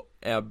for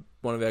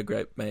one of our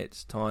great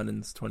mates,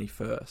 Tynan's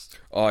 21st.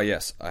 Oh,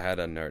 yes. I had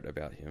a note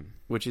about him.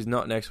 Which is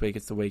not next week,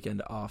 it's the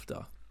weekend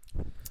after.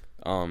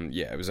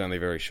 Yeah, it was only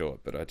very short,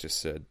 but I just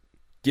said,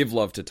 give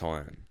love to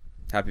Tynan.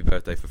 Happy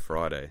birthday for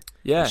Friday.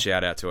 Yeah. And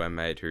shout out to our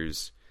mate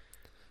who's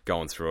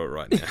going through it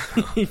right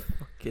now.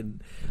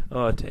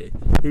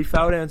 He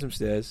fell down some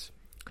stairs.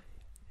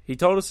 He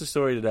told us the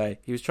story today.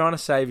 He was trying to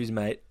save his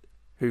mate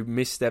who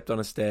misstepped on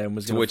a stair and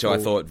was going to which fall. I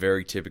thought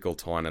very typical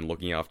Tynan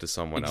looking after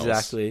someone else.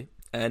 Exactly.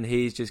 And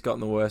he's just gotten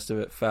the worst of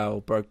it.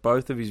 Fell, broke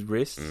both of his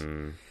wrists.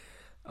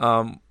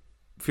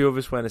 Few of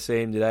us went to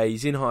see him today.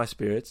 He's in high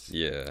spirits.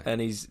 Yeah.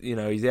 And he's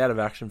out of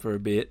action for a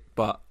bit,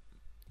 but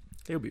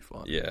he'll be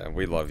fine. Yeah,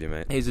 we love you,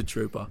 mate. He's a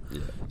trooper.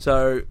 Yeah.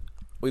 So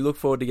we look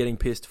forward to getting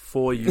pissed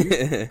for you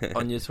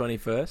on your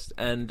 21st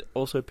and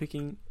also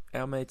picking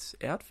our mates'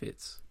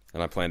 outfits.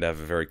 And I plan to have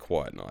a very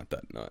quiet night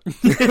that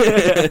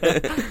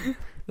night.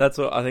 That's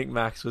what I think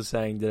Max was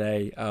saying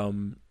today.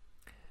 Can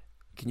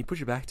you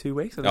push it back 2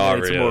 weeks? I think Oh, I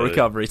need some more really?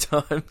 recovery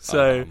time.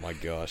 So, oh my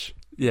gosh.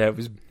 yeah, it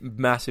was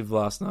massive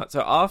last night.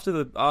 So after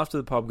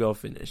the pub golf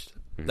finished,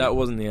 that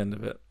wasn't the end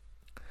of it.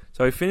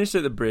 So we finished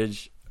at the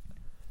bridge,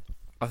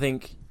 I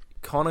think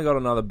Connor got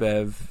another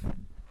bev,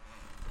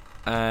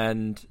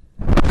 and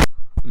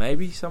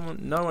maybe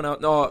no one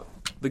else. No,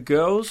 the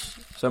girls.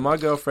 So my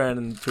girlfriend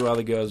and 2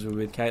 other girls were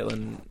with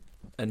Caitlin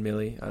and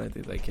Millie. I don't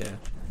think they care.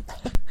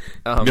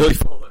 Millie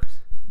follows.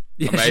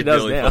 Yeah, she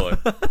does now.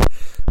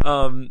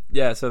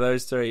 Yeah, so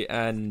those 3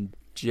 and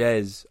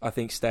Jez, I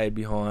think, stayed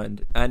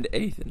behind, and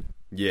Ethan.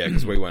 Yeah,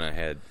 because we went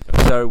ahead.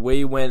 So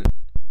we went.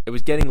 It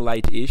was getting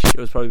late-ish. It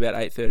was probably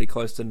about 8:30,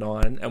 close to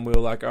 9, and we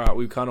were like, all right,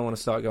 we kind of want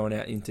to start going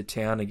out into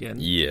town again.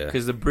 Yeah.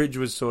 Because the bridge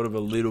was sort of a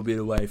little bit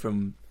away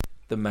from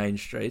the main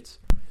streets.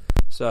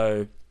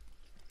 So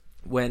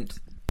went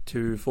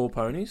to Four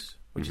Ponies,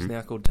 which is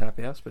now called Tap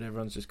House, but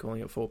everyone's just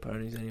calling it Four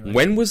Ponies anyway.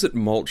 When was it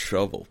Malt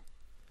Shovel?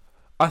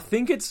 I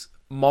think it's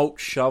Malt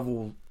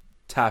Shovel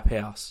Tap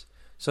House.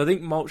 So I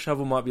think Malt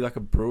Shovel might be like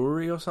a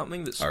brewery or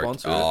something that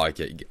sponsors it. Oh,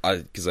 okay.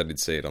 Because I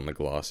did see it on the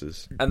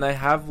glasses. And they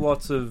have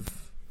lots of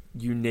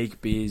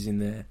unique beers in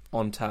there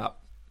on tap.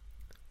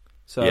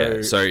 So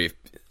yeah, so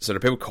do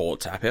people call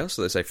it Tap House,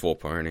 or they say Four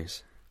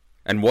Ponies?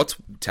 And what's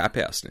Tap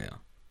House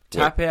now?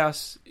 Tap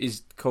House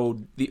is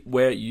called,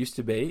 where it used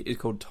to be, is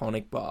called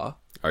Tonic Bar.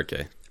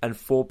 Okay. And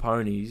Four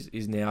Ponies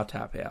is now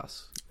Tap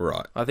House.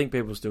 Right. I think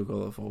people still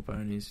call it Four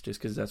Ponies, just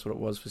because that's what it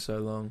was for so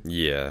long.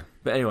 Yeah.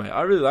 But anyway,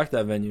 I really liked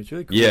that venue. It's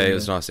really cool. Yeah, it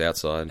was nice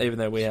outside. Even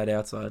though we had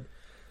outside.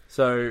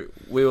 So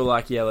we were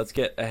like, yeah, let's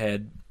get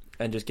ahead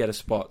and just get a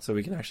spot so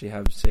we can actually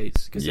have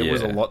seats. Because there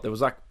was a lot. There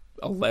was like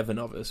 11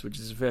 of us, which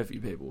is a fair few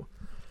people.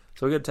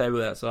 So we got a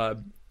table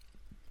outside.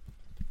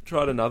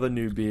 Tried another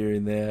new beer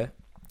in there.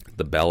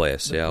 The Bel Air The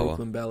Sour.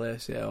 Brooklyn Bel Air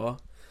Sour.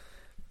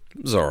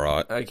 It was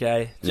alright.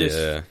 Okay.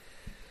 Yeah.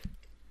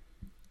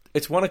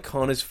 It's one of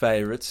Connor's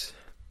favourites.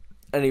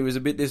 And he was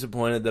a bit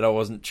disappointed that I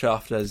wasn't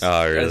chuffed as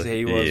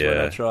he was when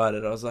I tried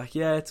it. I was like,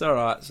 yeah, it's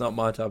alright. It's not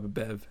my type of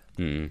bev.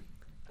 Mm.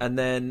 And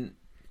then,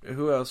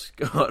 who else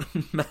got?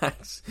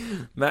 Max.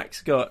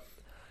 Max got...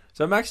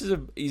 So Max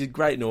he's a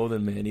Great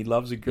Northern man. He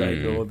loves a Great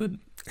Northern.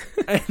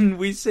 And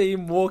we see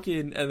him walk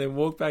in and then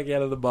walk back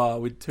out of the bar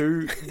with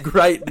 2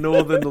 Great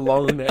Northern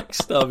long neck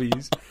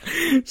stubbies.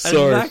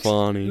 So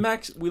funny.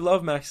 Max, we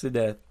love Max to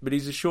death, but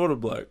he's a shorter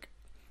bloke.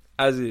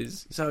 As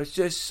is. So it's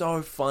just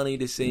so funny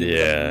to see him.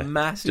 Yeah.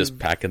 Massive... Just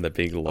packing the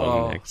big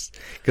long necks.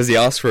 Because he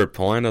asked for a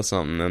pint or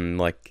something and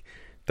like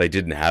they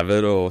didn't have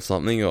it or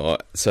something, or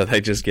so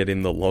they just get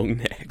him the long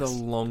necks. The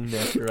long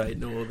neck Great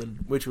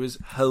Northern, which was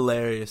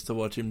hilarious to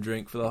watch him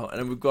drink for the whole...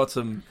 And we've got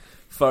some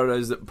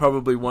photos that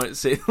probably won't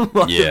see the light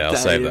of day. Yeah, I'll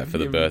save that for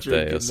the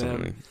birthday or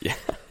something. Them. Yeah.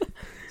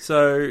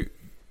 So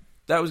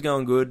that was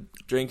going good,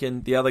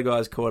 drinking. The other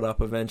guys caught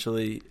up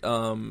eventually.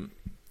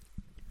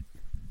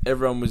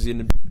 Everyone was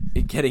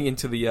getting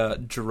into the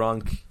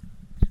drunk,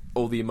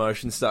 all the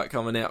emotions start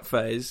coming out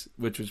phase,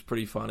 which was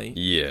pretty funny.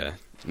 Yeah.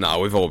 No,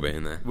 we've all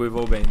been there. We've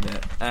all been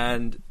there.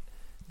 And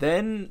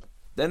then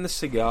the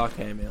cigar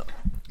came out.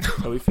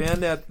 So we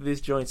found out that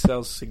this joint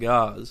sells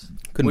cigars.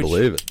 Couldn't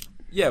believe it.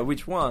 Yeah,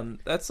 which one?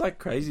 That's like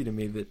crazy to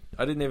me that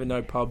I didn't even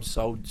know pubs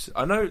sold...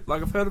 I know,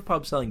 like I've heard of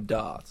pubs selling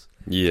darts.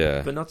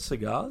 Yeah. But not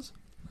cigars.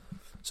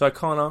 So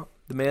Connor,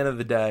 the man of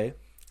the day...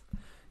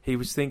 He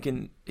was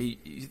thinking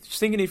he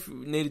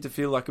needed to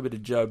feel like a bit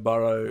of Joe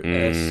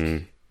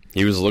Burrow-esque.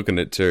 He was looking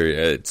at too.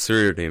 It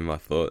suited him, I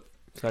thought.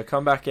 So I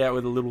come back out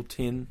with a little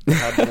tin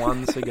that had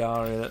 1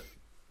 cigar in it.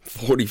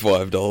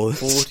 $45.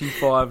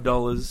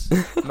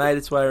 $45. Made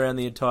its way around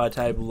the entire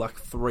table like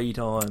 3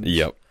 times.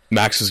 Yep.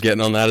 Max was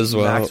getting on that as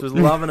well. Max was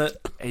loving it.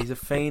 He's a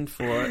fiend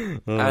for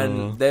it.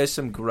 And there's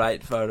some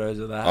great photos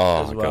of that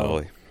as well.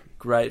 Golly.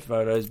 Great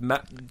photos.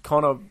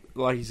 Connor,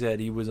 like he said,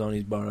 he was on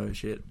his Burrow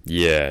shit.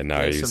 Yeah,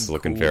 no, he's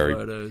looking cool very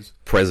photos.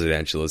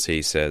 Presidential, as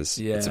he says.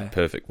 Yeah. It's a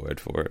perfect word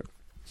for it.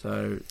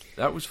 So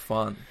that was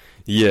fun.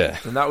 Yeah.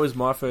 And that was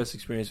my first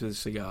experience with a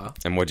cigar.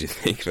 And what'd you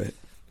think of it?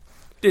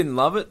 Didn't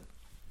love it.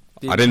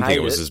 I didn't think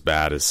it was as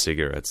bad as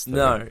cigarettes,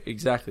 though. No,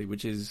 exactly,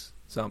 which is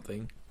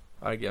something.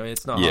 I mean,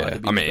 it's not hard to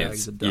be as bad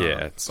as a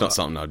dart. it's not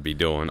something I'd be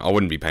doing. I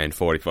wouldn't be paying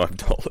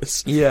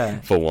 $45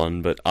 yeah. for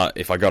one, but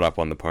if I got up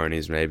on the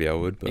ponies, maybe I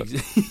would. But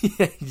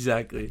yeah,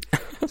 exactly.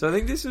 So I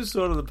think this was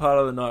sort of the part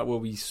of the night where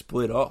we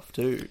split off,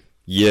 too.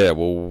 Yeah,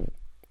 well,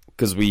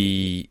 because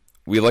we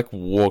like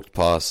walked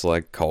past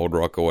like Cold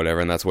Rock or whatever,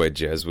 and that's where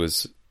Jez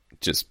was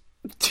just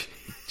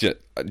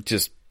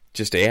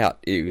out.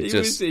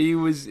 He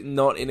was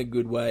not in a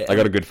good way. I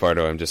got a good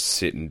photo of him just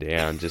sitting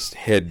down, just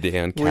head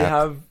down,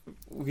 cap.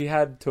 We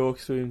had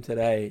talks with him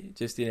today,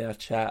 just in our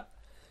chat,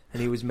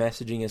 and he was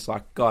messaging us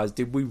like, guys,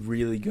 did we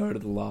really go to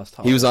the last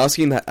hole? He was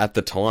asking that at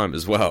the time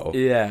as well.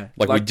 Yeah.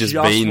 Like we'd just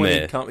been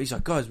there. He's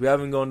like, guys, we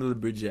haven't gone to the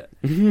bridge yet.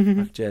 Like,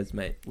 Jez,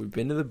 mate, we've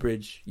been to the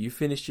bridge. You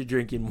finished your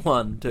drink in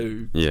 1,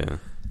 2.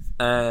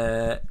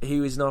 Yeah.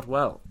 He was not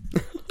well.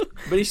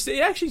 But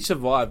he actually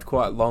survived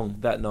quite long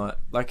that night.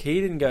 Like,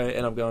 he didn't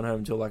end up going home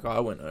until, like,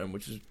 I went home,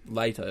 which was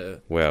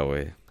later.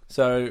 Well,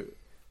 So,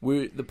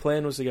 the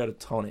plan was to go to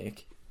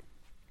Tonic,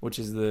 which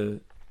is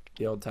the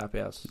old tap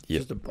house. It's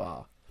just a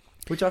bar.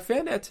 Which I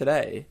found out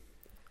today,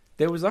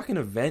 there was, like, an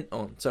event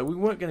on, so we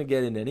weren't going to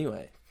get in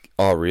anyway.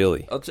 Oh,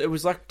 really? It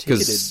was like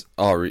ticketed.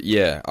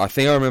 Yeah. I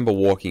think I remember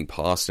walking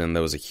past and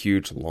there was a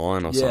huge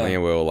line or something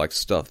and we were like,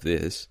 stuff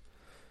this.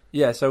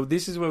 Yeah, so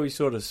this is where we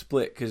sort of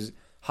split, because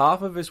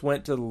half of us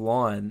went to the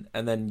line,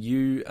 and then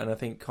you, and I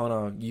think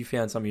Connor, you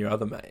found some of your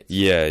other mates.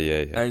 Yeah.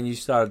 And you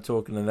started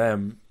talking to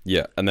them.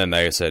 Yeah, and then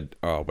they said,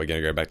 oh, we're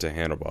going to go back to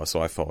Handlebar,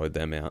 so I followed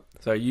them out.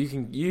 So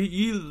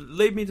you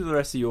lead me to the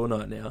rest of your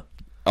night now.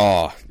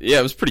 Oh, yeah,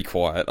 it was pretty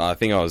quiet. I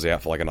think I was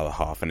out for like another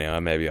half an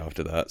hour, maybe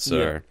after that.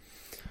 So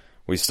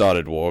we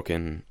started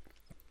walking.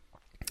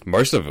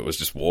 Most of it was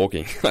just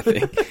walking, I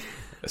think.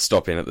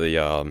 Stop in at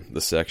the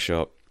sex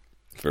shop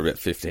for about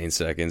 15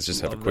 seconds,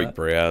 just have a quick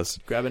browse.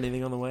 Grab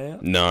anything on the way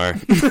out? No.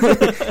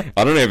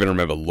 I don't even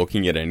remember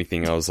looking at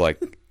anything. I was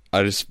like,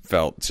 I just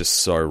felt just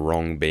so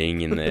wrong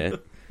being in there.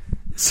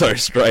 So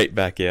straight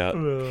back out.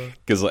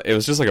 Because it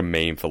was just like a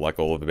meme for like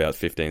all of about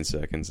 15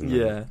 seconds. And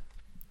then...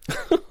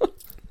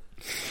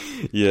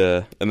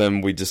 Yeah. And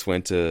then we just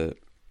went to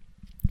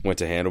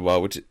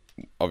Handlebar, which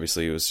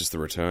obviously it was just the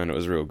return. It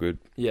was real good.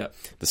 Yeah.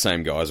 The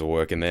same guys were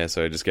working there,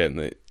 so I just gave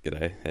them the,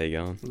 g'day, how you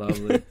going?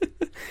 Lovely.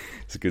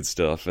 It's good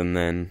stuff. And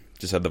then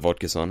just had the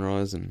vodka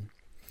sunrise and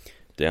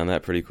down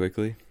that pretty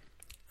quickly.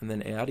 And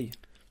then Audi.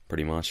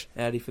 Pretty much.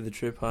 Audi for the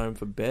trip home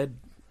for bed.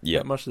 Yeah.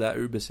 How much did that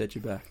Uber set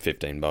you back?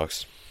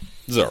 $15.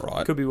 It's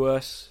alright. Could be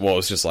worse. Well,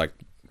 it's just like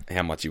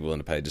how much you're willing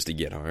to pay just to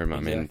get home.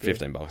 Exactly. I mean,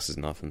 $15 is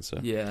nothing. So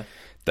yeah.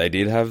 They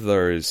did have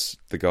those,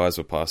 the guys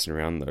were passing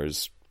around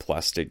those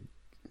plastic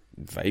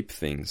vape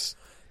things.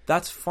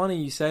 That's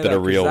funny you say that. Are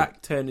real.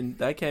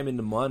 They came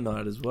into my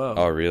night as well.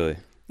 Oh, really?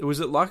 Was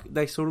it like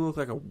they sort of look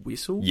like a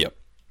whistle? Yep.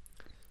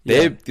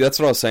 Yeah. That's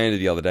what I was saying to you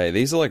the other day.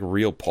 These are like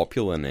real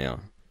popular now.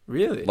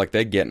 Really? Like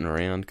they're getting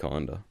around,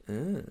 kinda.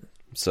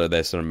 So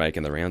they're sort of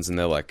making the rounds, and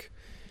they're like,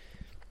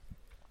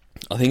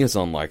 I think it's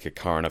on like a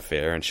current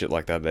affair and shit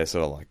like that. They're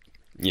sort of like,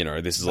 you know,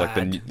 this is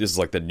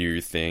like the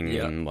new thing,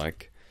 and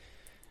like,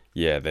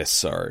 yeah, they're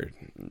so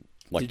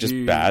like just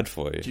bad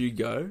for you. Did you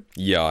go?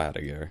 Yeah, I had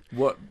to go.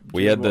 What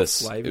we had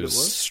this? Flavor it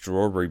was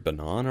strawberry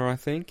banana, I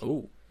think.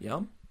 Oh,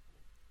 yum.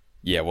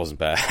 Yeah, it wasn't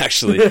bad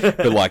actually,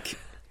 but like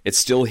it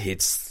still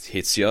hits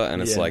you,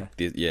 and it's like,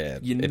 yeah,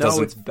 you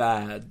know it's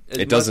bad.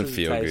 It doesn't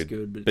feel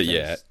good. But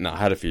yeah, no, I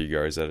had a few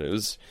goes at it. It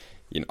was,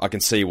 you know, I can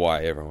see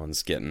why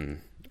everyone's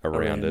getting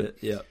around it.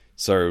 Yeah.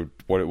 So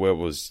where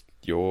was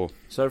your?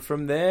 So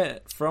from there,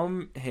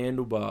 from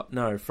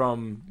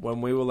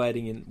when we were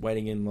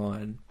waiting in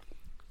line,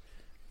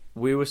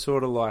 we were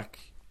sort of like,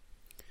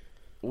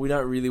 we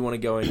don't really want to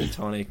go into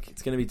Tonic.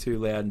 It's going to be too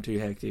loud and too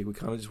hectic. We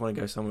kind of just want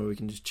to go somewhere we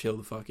can just chill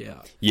the fuck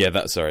out. Yeah,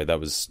 that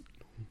was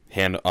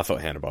I thought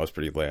Handlebar was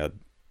pretty loud.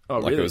 Oh,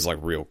 like really? It was like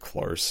real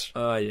close.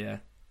 Oh, yeah.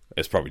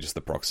 It's probably just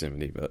the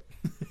proximity, but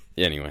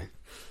anyway.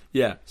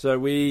 Yeah, so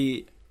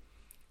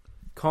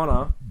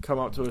Connor come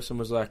up to us and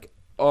was like,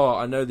 oh,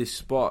 I know this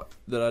spot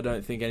that I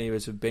don't think any of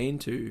us have been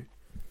to,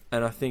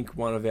 and I think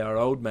one of our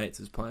old mates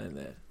is playing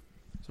there.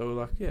 So we're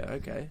like, yeah,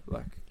 okay,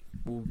 like,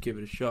 we'll give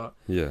it a shot.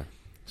 Yeah.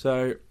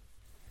 So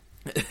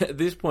at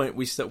this point,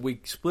 we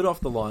split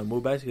off the line. We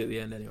were basically at the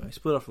end anyway.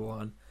 Split off the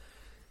line,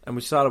 and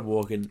we started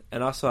walking.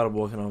 And I started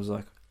walking. I was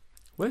like,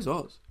 "Where's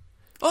Oz?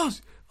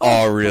 Oz!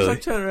 Oh, really?" I was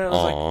like, turning around. I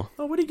was like,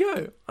 "Oh, where'd he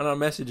go?" And I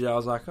messaged her. I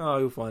was like, "Oh,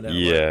 you'll find out."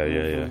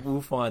 Yeah.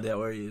 We'll find out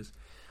where he is.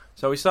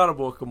 So we started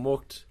walking.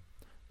 Walked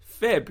a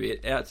fair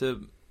bit out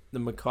to the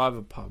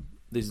McIver pub.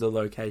 This is the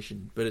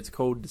location, but it's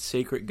called the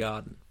Secret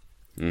Garden.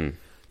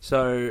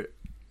 So,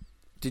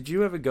 did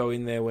you ever go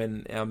in there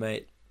when our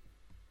mate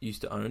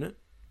used to own it?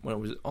 When it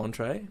was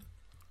Entree?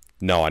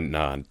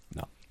 No.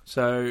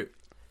 So,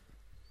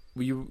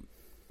 the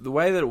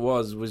way that it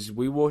was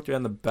we walked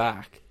around the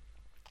back.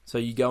 So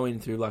you go in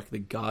through like the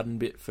garden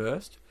bit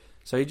first.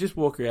 So you just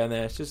walk around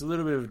there. It's just a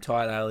little bit of a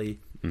tight alley.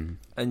 And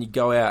you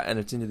go out and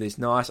it's into this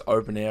nice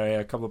open area.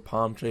 A couple of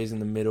palm trees in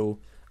the middle.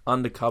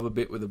 Undercover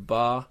bit with a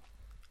bar.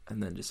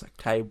 And then just like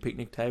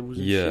picnic tables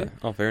and shit.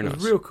 Oh, very nice. It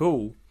was real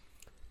cool.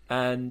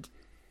 And...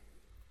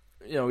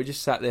 you know, we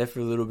just sat there for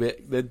a little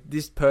bit.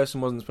 This person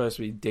wasn't supposed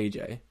to be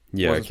DJ.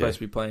 Wasn't supposed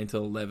to be playing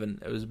until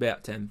 11. It was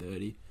about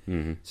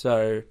 10:30.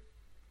 So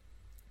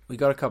we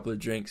got a couple of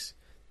drinks.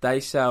 They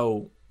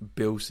sell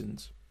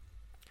Bilsons.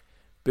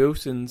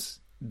 Bilsons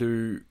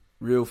do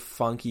real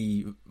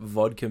funky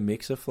vodka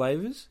mixer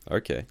flavors.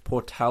 Okay.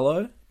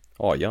 Portello.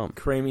 Oh, yum.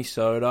 Creamy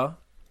soda.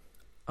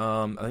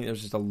 I think there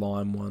was just a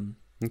lime one.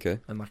 Okay.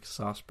 And like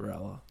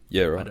sarsaparilla.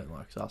 Yeah, right. I don't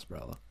like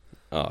sarsaparilla.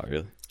 Oh,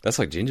 really? That's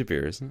like ginger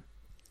beer, isn't it?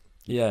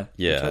 Yeah.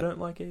 Yeah. Which I don't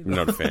like either. I'm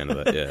not a fan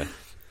of that, yeah.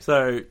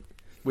 So,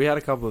 we had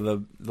a couple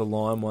of the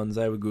lime ones.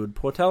 They were good.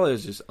 Portello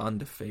is just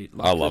undefeated.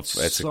 Like, I love it.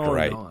 It's so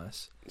great.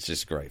 Nice. It's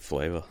just great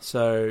flavour.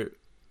 So,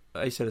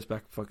 they set us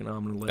back fucking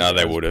arm and a leg. Oh,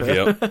 they would have,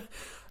 yep.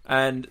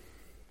 And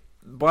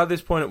by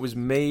this point, it was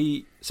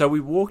me. So, we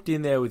walked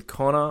in there with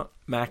Connor,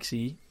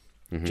 Maxie,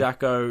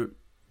 Jacko,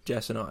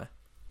 Jess and I.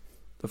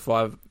 The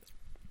five.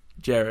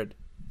 Jared,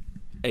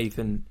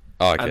 Ethan,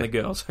 and the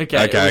girls.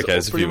 Okay. It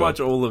was pretty much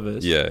all of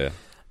us. Yeah.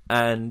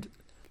 And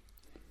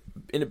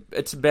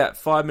it's about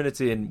 5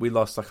 minutes in, we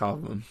lost like half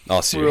of them. Oh, We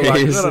were seriously?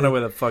 like, I don't know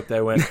where the fuck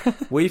they went.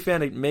 We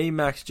found me,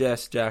 Max,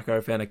 Jess,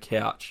 Jacko found a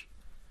couch.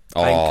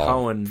 And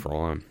Cohen.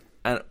 Prime.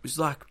 And it was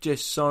like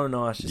just so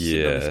nice just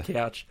sitting on Yeah. this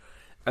couch.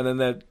 And then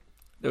there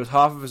was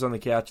half of us on the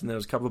couch, and there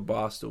was a couple of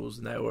bar stools,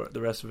 and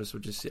the rest of us were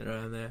just sitting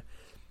around there.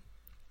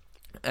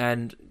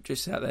 And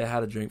just sat there,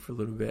 had a drink for a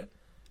little bit.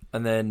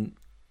 And then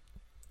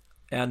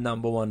our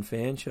number one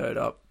fan showed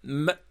up.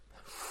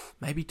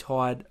 Maybe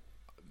tied,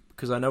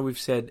 because I know we've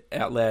said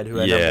out loud who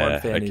our number one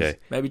fan is.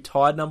 Maybe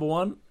tied number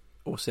one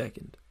or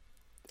second.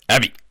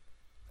 Abby.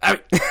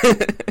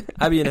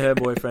 Abby and her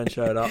boyfriend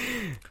showed up.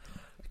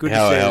 Good to see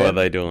How them. are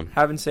they doing?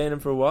 Haven't seen them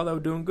for a while. They were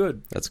doing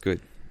good. That's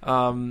good.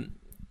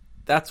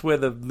 That's where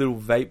the little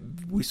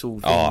vape whistle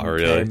thing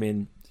really? came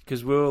in.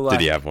 Because we were like...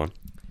 Did he have one?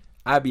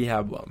 Abby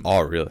had one.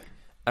 Oh, really?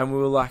 And we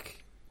were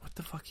like, what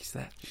the fuck is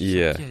that? She's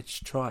Yeah. like, yeah,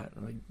 just try it.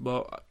 I'm like,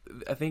 well,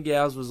 I think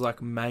ours was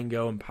like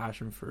mango and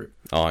passion fruit.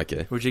 Oh,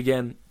 okay. Which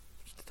again,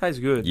 tastes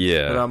good.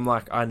 Yeah. But I'm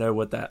like, I know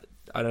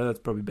that's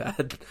probably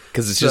bad.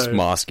 Because it's just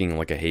masking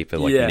like a heap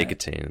of like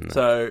nicotine in there.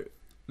 So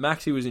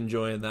Maxie was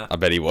enjoying that. I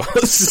bet he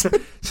was.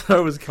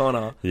 So was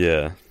Connor.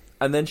 Yeah.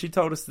 And then she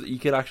told us that you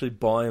could actually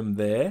buy them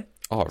there.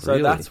 Oh, So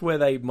really? that's where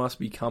they must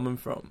be coming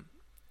from,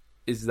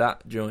 is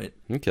that joint.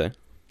 Okay.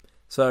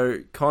 So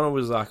Connor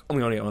was like, I'm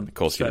going to get on. Of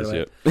course he is,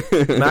 away.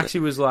 yep. Maxie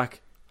was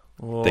like,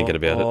 Thinking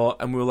about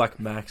it. And we were like,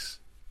 Max,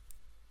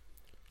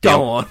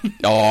 go on.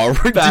 Oh,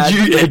 Bad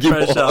did you egg him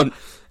pressure. on? And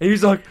he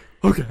was like,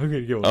 okay, I'm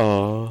going to go on.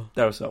 Oh.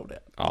 They were sold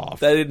out. Oh.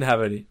 They didn't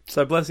have any.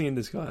 So blessing in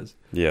disguise.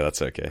 Yeah,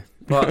 that's okay.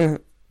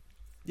 But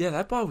yeah,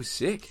 that bar was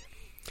sick.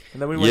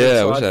 And then we went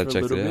Yeah, I wish I inside had for a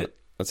checked little it out. bit.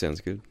 That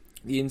sounds good.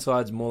 The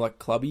inside's more like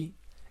clubby,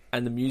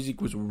 and the music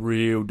was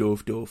real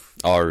doof.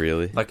 Oh,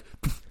 really? Like,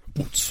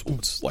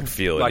 Like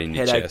feel it like in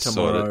your Headache chest,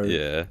 sort Tomorrow. of.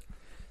 Yeah.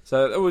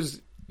 So it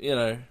was,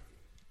 yeah.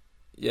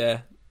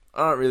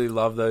 I don't really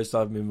love those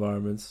type of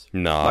environments.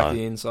 Nah. Like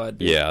the inside.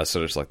 did. Yeah, I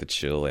sort of just like the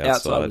chill outside.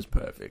 Outside was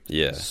perfect.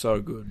 Yeah. So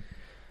good.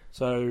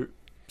 So,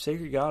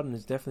 Secret Garden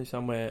is definitely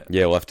somewhere.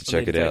 Yeah, we'll have to I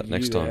check need it to out take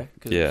next you time. there,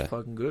 'cause Yeah. it's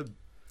fucking good.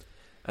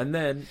 And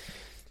then,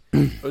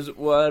 it was at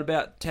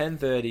about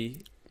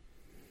 10:30,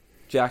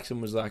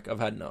 Jackson was like, I've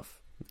had enough.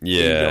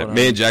 Yeah. going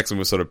Me home. and Jackson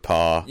were sort of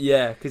par.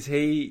 Yeah, because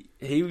he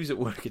was at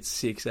work at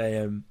 6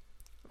 a.m.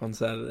 on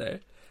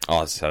Saturday.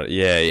 Oh, so,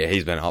 yeah,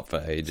 he's been up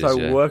for ages. So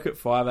yeah. work at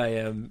 5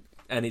 a.m.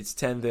 and it's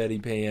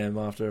 10:30 p.m.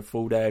 after a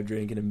full day of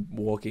drinking and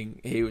walking.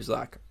 He was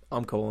like,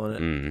 I'm calling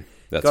it.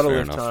 That's Got a fair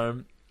lift enough.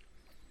 home.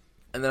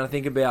 And then I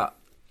think about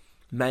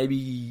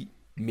maybe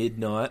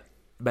midnight,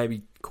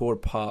 maybe quarter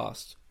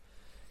past,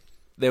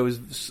 there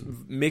was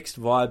mixed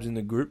vibes in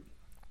the group.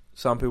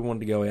 Some people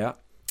wanted to go out.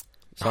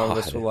 Some of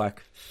us were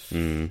like, I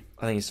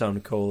think it's time to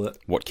call it.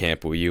 What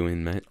camp were you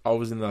in, mate? I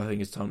was in the, I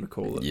think it's time to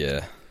call it.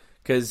 Yeah.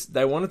 Because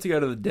they wanted to go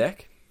to the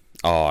deck.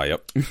 Oh,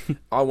 yep.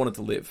 I wanted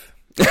to live.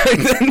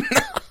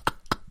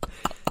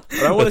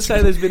 I don't want to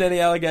say there's been any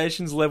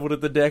allegations levelled at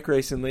the deck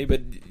recently,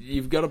 but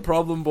you've got a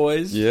problem,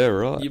 boys. Yeah,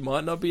 right. You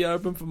might not be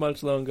open for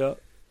much longer.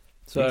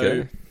 So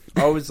Okay.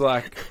 I was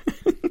like,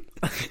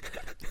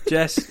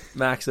 Jess,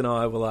 Max, and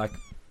I were like,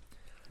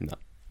 No.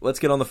 let's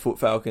get on the Foot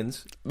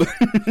Falcons.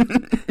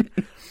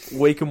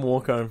 We can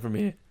walk home from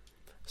here.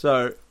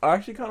 So I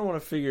actually kind of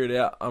want to figure it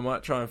out. I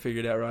might try and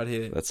figure it out right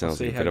here. That sounds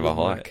See like a how bit of a good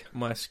hike.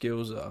 My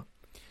skills are.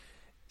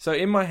 So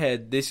in my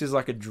head, this is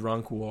like a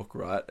drunk walk,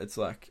 right? It's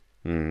like,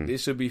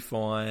 this would be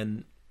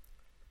fine.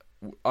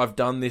 I've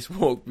done this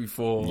walk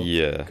before.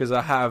 Yeah. Because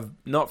I have,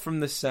 not from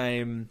the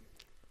same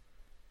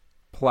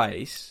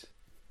place,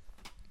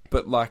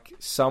 but like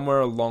somewhere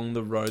along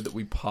the road that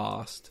we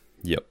passed.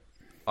 Yep.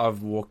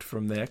 I've walked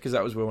from there because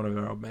that was where one of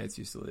our old mates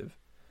used to live.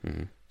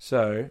 Mm-hmm.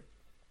 So,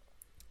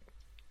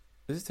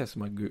 this is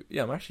testing my goo.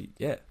 Yeah, I'm actually,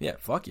 yeah,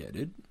 fuck yeah,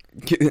 dude.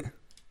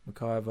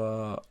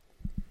 McIver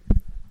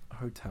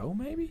Hotel,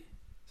 maybe?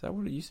 Is that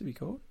what it used to be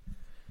called?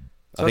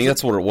 So I think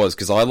that's what it was,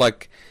 because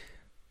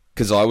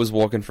I was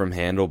walking from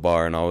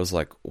Handlebar and I was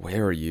like,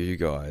 where are you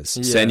guys?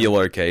 Yeah. Send your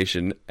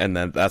location. And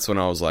then that's when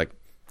I was like,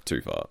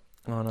 too far.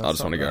 Oh, no, I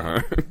just want to go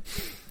home.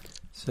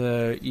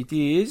 So, it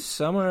is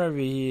somewhere over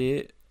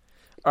here.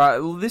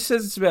 Alright, well, this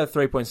says it's about a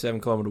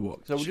 3.7 kilometre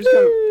walk. So, we'll just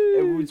go.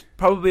 It was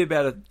probably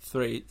about a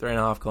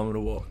 3.5 kilometre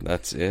walk.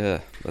 That's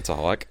a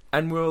hike.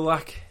 And we were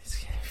like, it's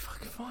going to be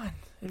fucking fine.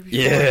 It'll be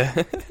Yeah.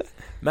 fine.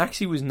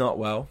 Maxie was not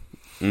well.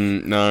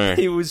 No.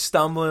 He was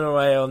stumbling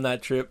away on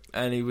that trip,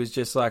 and he was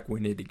just like, we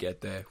need to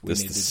get there. We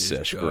Just need the to just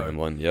sesh go.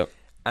 gremlin, yep.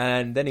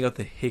 And then he got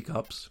the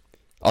hiccups.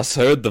 I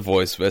heard the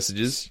voice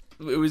messages.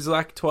 It was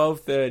like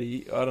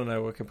 12:30. I don't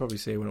know. I can probably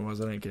see when it was.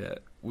 I don't care.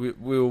 We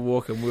were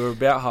walking. We were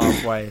about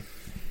halfway.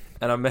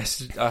 And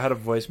I had a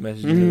voice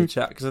message in the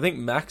chat, because I think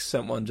Max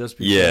sent one just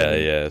before. Yeah,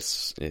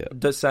 yes. Yeah.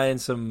 Just saying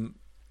some...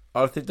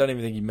 don't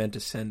even think he meant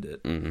to send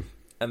it. Mm-hmm.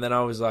 And then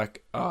I was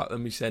like, let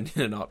me send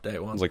in an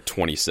update one. It was like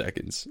 20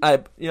 seconds.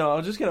 I'm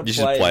just going to You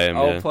should play... play him,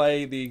 I'll yeah.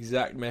 play the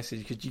exact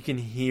message, because you can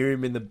hear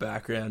him in the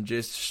background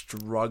just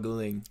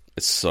struggling.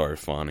 It's so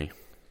funny.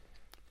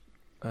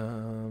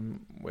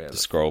 Where To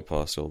scroll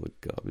past all the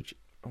garbage.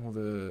 all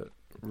the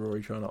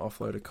Rory trying to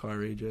offload a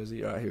Kyrie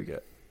jersey. All right, here we go.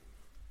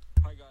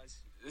 Hi guys,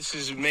 this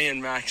is me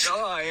and Max.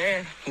 Oh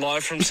yeah.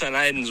 Live from St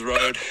Aidan's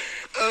Road.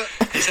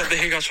 He's had the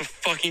hiccups for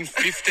fucking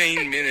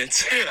 15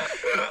 minutes,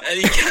 and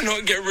he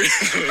cannot get rid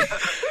of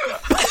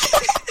them.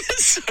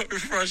 It's so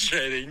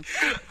frustrating.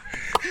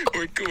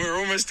 We're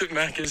almost at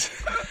Macca's,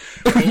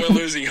 but we're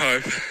losing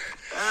hope.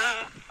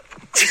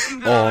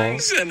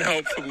 Send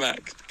help for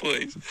Max,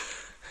 please.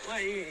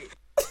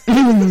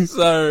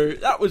 So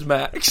that was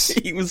Max.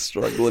 He was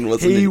struggling,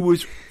 wasn't He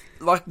was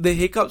like the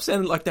hiccups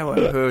sounded like they were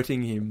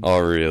hurting him. Oh,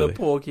 really? The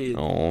poor kid.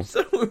 Oh.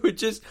 So we were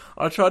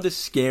I tried to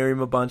scare him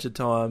a bunch of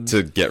times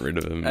To get rid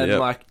of him. and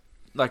Yep.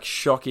 like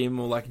shock him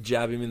or like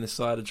jab him in the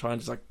side to try and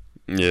just like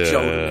Yeah.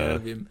 jolt him out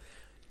of him.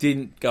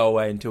 Didn't go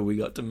away until we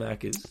got to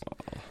Macca's.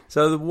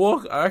 So the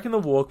walk, I reckon the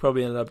walk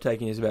probably ended up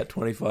taking us about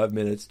 25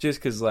 minutes just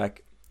because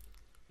like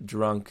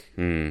drunk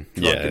Yeah, and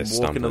walking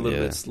stumbling, a little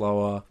yeah. bit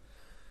slower.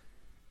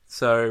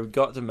 So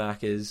got to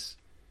Macca's.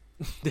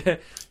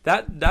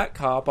 that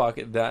car park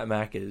at that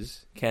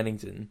Macca's,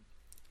 Cannington,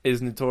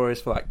 is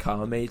notorious for like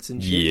car meets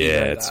and shit. You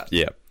know that.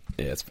 Yeah,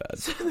 it's bad.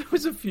 So there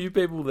was a few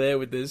people there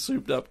with their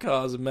souped up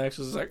cars, and Max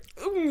was like,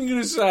 "I'm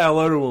gonna say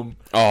hello to them."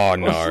 Oh I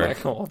no! was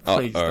like, "Oh,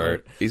 please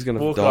don't." He's gonna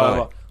Walk die.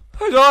 over.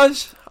 Hey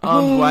guys,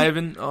 arms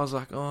waving. I was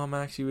like, "Oh,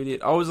 Max, you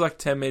idiot!" I was like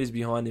 10 meters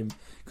behind him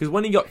because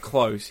when he got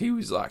close, he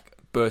was like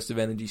burst of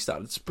energy,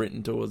 started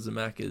sprinting towards the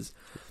Macca's.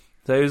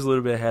 So he was a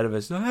little bit ahead of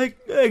us. Like,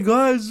 hey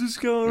guys, what's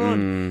going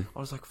on? I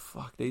was like,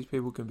 fuck, these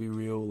people can be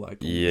real,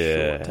 like,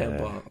 short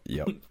temper.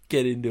 Yep.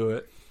 Get into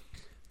it.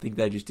 think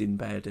they just didn't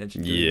pay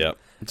attention to him. Yep.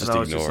 Just and I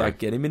was ignore just him. like,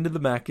 get him into the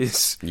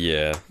Macca's.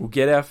 Yeah. We'll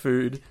get our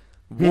food.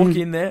 Walk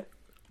in there.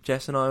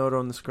 Jess and I order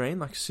on the screen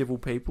like civil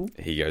people.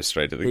 He goes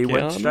straight to the He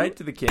counter. went straight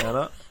to the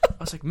counter. I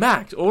was like,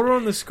 Max, order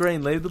on the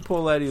screen. Leave the poor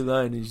lady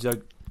alone. And he's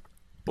like,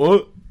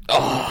 what?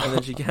 Oh. And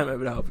then she came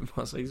over to help him.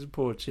 I was like, this is a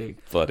poor chick.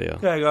 Bloody hell.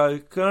 Okay,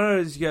 guys, can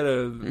I just get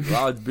a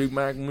large Big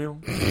Mac meal?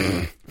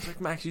 I was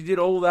like, Max, you did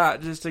all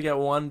that just to get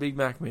one Big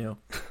Mac meal.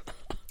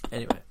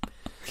 Anyway,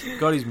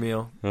 got his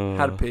meal. Oh.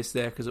 Had a piss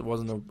there because it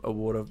wasn't a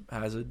water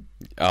hazard.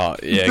 Oh,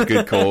 yeah,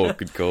 good call,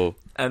 good call.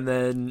 And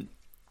then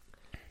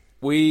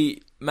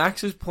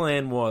Max's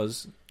plan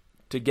was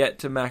to get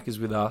to Macca's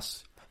with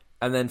us.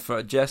 And then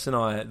for Jess and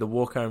I, the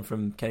walk home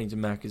from Kennington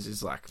Macca's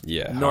is like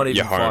not even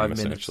you're home, 5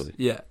 minutes. essentially.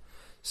 Yeah.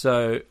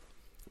 So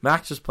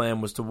Max's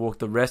plan was to walk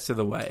the rest of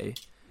the way,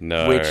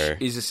 No. which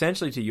is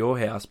essentially to your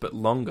house but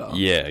longer.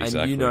 Yeah,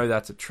 exactly. And you know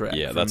that's a trek.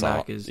 Yeah, from that's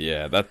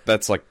Macca's.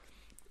 that's like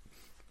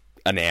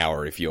an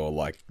hour if you're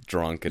like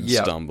drunk and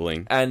Yep.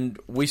 stumbling. And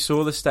we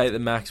saw the state that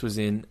Max was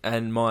in,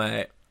 and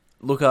my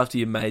look after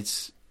your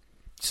mate's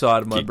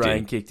side of my Kicked brain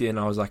in. kicked in.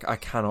 I was like, I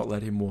cannot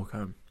let him walk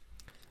home.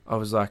 I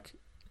was like,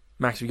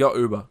 Max, we got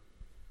Uber.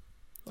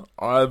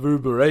 I have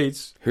Uber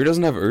Eats. Who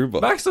doesn't have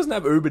Uber? Max doesn't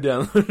have Uber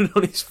downloaded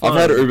on his phone.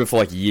 I've had Uber for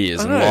like years,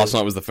 I and know. last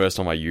night was the first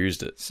time I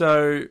used it.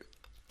 So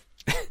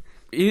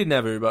he didn't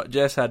have Uber.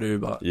 Jess had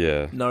Uber.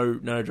 Yeah. No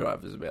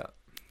drivers about.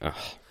 Ugh.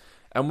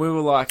 And we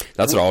were like,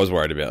 That's what I was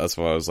worried about. That's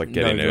why I was like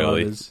getting no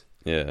early. drivers.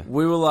 Yeah.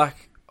 We were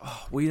like,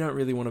 oh, we don't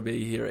really want to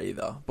be here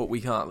either, but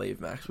we can't leave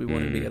Max. We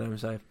want him to Mm. get home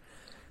safe.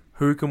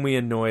 Who can we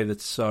annoy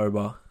that's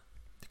sober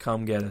to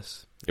come get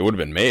us? It would have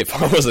been me if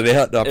I wasn't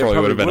out. I probably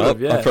would have been probably up.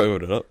 would have, yeah. I probably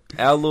would have been up.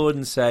 Our Lord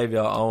and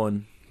Saviour,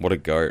 Owen. What a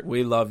goat.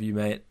 We love you,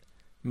 mate.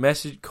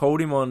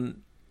 Called him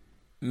on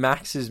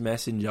Max's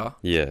messenger.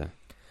 Yeah.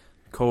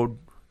 Called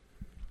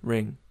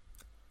ring.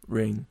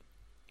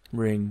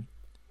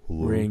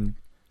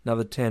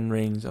 Another 10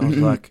 rings. I was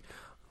like,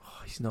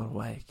 oh, he's not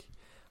awake.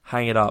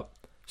 Hang it up.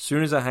 As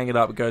soon as I hang it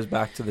up, it goes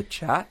back to the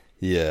chat.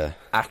 Yeah.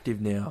 Active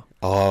now.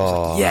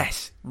 Oh.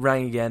 Yes.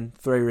 Rang again.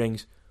 3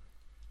 rings.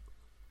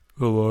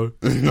 Hello.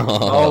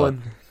 No.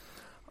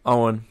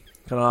 Owen,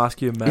 can I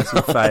ask you a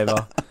massive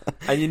favour?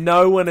 And you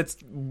know when it's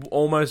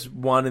almost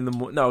 1 in the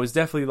morning. No, it was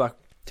definitely like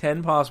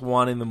 10 past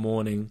 1 in the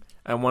morning.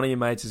 And one of your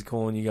mates is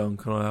calling you going,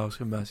 can I ask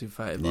you a massive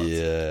favour?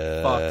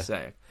 Yeah. Fuck's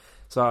sake.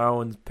 So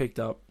Owen's picked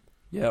up.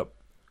 Yep.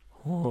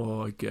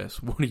 Oh, I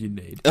guess. What do you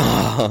need?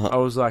 I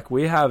was like,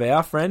 we have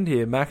our friend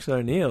here, Max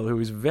O'Neill, who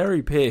is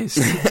very pissed.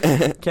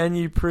 Can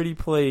you pretty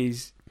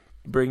please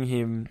bring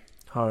him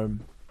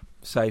home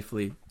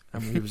safely?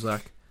 And he was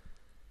like,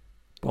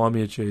 buy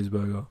me a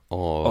cheeseburger.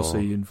 Oh. I'll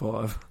see you in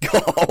 5.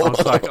 I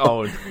was like,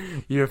 Owen,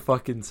 you're a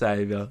fucking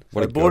saviour. So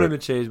What I a bought him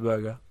goat. a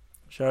cheeseburger.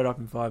 Showed up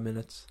in 5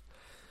 minutes.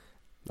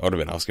 I would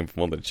have been asking for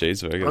more than a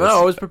cheeseburger. I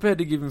know, I was prepared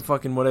to give him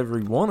fucking whatever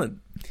he wanted.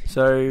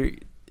 So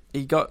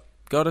he got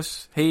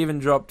us. He even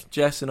dropped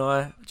Jess and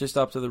I just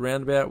up to the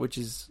roundabout, which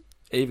is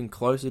even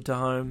closer to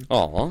home.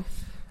 Oh,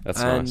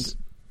 that's And nice.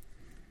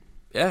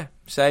 yeah,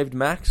 saved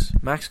Max.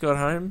 Max got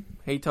home.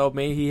 He told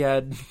me he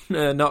had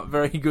a not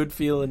very good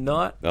feeling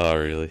night. Oh,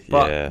 really?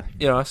 But, Yeah.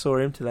 you know, I saw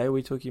him today.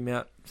 We took him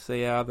out to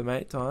see our other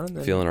mate, Tynan.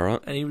 And, Feeling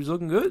alright? and he was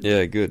looking good.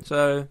 Yeah, good.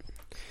 So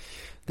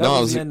that No, it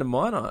was was the a- end of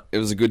my night. It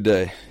was a good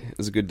day. It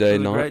was a good day, It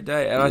was night. a great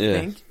day. And I Yeah.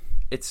 think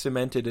it's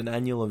cemented an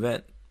annual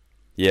event.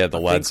 Yeah, the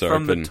I lads think are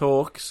from open. the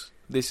talks,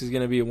 this is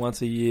going to be a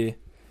once a year.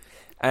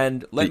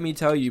 And let me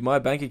tell you, my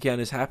bank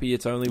account is happy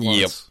it's only once.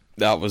 Yep.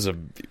 That was a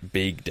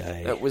big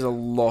day. It was a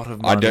lot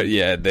of money.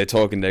 Yeah, they're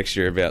talking next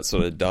year about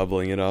sort of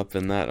doubling it up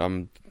and that.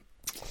 I'm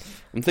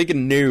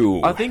thinking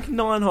new. I think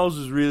 9 holes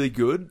was really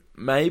good.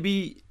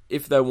 Maybe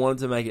if they wanted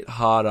to make it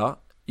harder,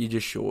 you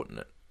just shorten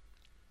it.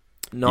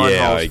 9 holes,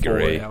 I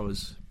agree. 40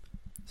 hours.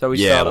 So we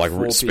Yeah, start like, at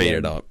 4 speed PM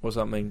it up. or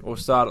something, or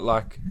start at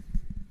like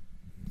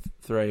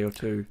 3 or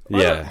 2.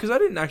 Yeah. Because I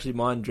didn't actually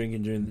mind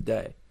drinking during the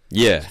day.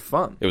 Yeah, It's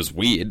fun. it was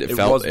weird. It was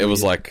was weird.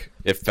 like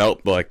it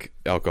felt like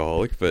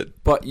alcoholic,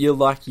 but But you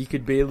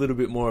could be a little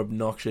bit more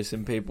obnoxious,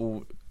 and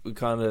people would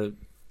kind of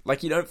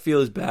like you don't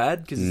feel as bad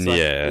because it's like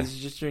Yeah. it's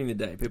just during the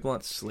day. People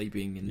aren't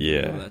sleeping and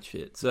Yeah. all that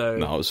shit. So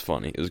no, it was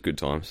funny. It was good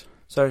times.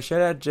 So shout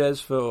out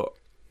Jez for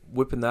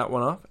whipping that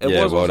one up. It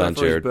Yeah, was well also done,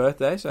 for Jared. his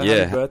birthday, so Yeah,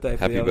 happy birthday for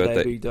happy the other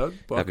birthday. day, Big Dog.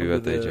 Happy Welcome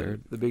birthday, to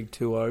Jared. the Big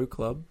 2-0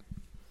 club.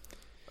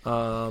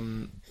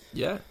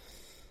 Yeah,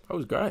 that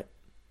was great.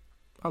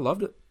 I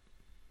loved it.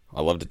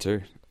 I loved it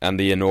too. And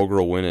the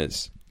inaugural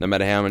winners, no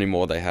matter how many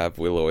more they have,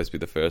 we'll always be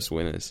the first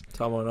winners.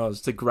 Time on Oz.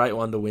 It's a great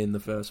one to win the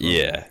first one.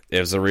 Yeah, it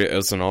was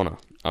an honour.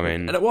 I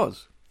mean, And it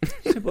was.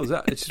 Simple as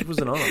that. It just was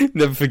an honour.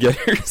 never forget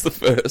who's the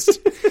first.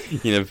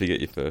 You never forget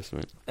your first,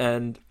 mate.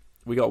 And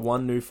we got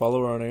one new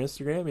follower on our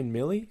Instagram in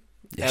Millie.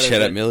 Yeah,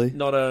 shout out Millie.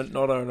 Not on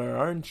her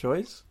own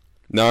choice.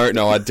 No,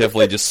 I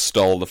definitely just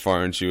stole the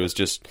phone. She was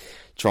just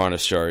trying to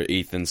show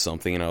Ethan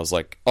something, and I was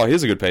like, "Oh,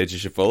 here's a good page you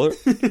should follow."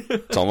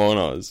 Tom on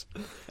Oz.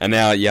 And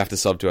now you have to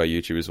sub to our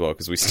YouTube as well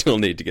because we still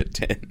need to get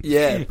 10.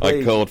 Yeah, I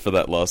please. called for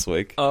that last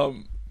week. Shout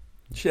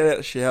out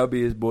to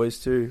Showbeers boys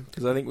too,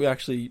 because I think we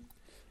actually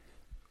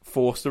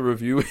forced a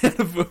review out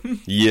of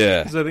them.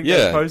 Yeah, Because I think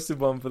yeah, they posted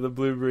one for the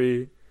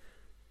blueberry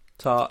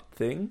tart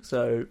thing.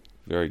 So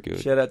very good.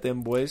 shout out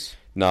them boys.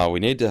 No, we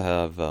need to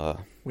have.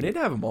 We need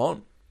to have them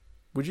on.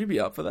 Would you be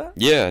up for that?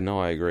 Yeah, no,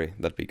 I agree.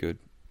 That'd be good.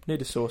 Need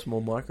to source more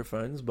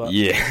microphones, but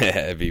Yeah,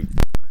 it'd be.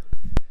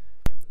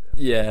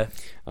 yeah.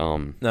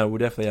 No, we'll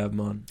definitely have them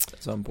on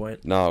at some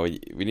point. No,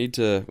 we need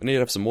to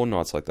have some more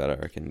nights like that. I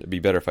reckon it'd be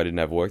better if I didn't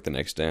have work the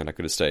next day and I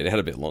could have stayed out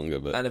a bit longer.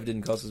 But And if it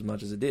didn't cost as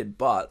much as it did,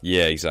 but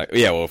yeah,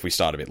 exactly. Yeah, well, if we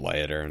start a bit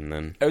later and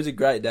then it was a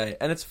great day,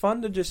 and it's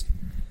fun to just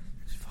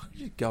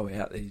go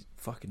out there,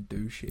 fucking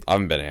do shit. I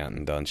haven't been out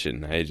and done shit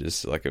in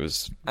ages. Like it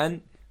was.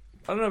 And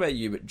I don't know about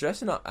you, but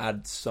dressing up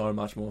adds so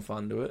much more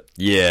fun to it.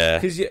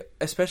 Yeah.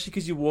 Especially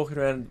because you're walking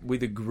around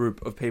with a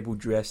group of people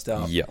dressed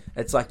up. Yeah.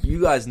 It's like,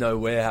 you guys know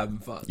we're having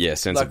fun. Yeah,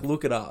 Like,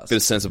 look at us. bit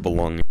of sense of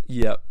belonging.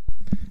 Yep.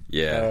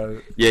 Yeah.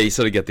 Yeah, you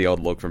sort of get the odd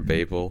look from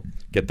people.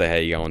 Get the how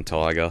you going,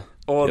 Tiger.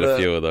 Or Get a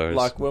few of those.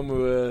 Like when we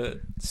were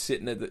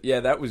sitting at the...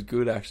 Yeah, that was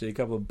good, actually. A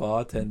couple of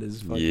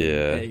bartenders. Fucking,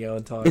 Yeah. How you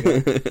going,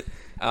 Tiger?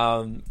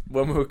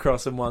 When we were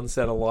crossing one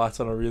set of lights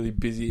on a really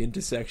busy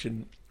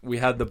intersection, we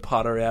had the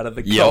putter out of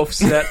the golf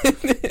set,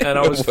 and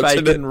I was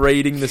Watching faking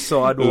reading the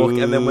sidewalk,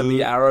 and then when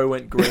the arrow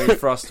went green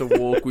for us to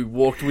walk, we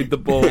walked with the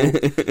ball.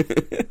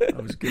 That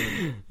was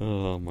good.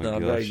 Oh my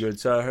gosh. Very good.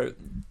 So,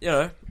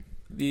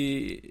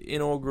 the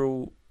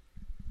inaugural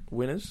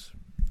winners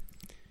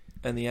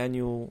and the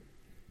annual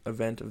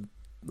event of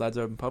Lads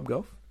Open Pub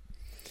Golf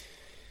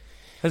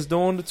has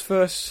dawned its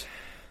first...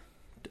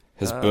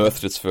 Has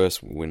birthed its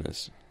first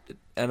winners.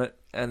 And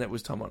it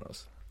was Tom on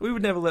us. We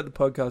would never let the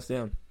podcast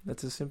down.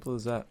 That's as simple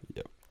as that.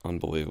 Yep.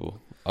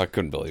 Unbelievable. I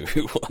couldn't believe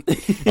we won.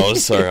 I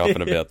was so up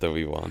and about that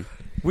we won.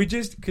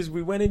 Because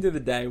we went into the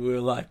day, we were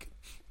like,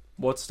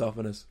 what's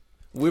stopping us?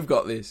 We've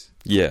got this.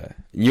 Yeah.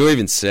 You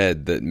even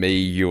said that me,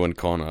 you, and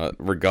Connor,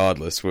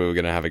 regardless, we were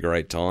going to have a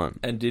great time.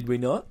 And did we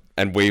not?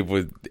 And we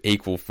would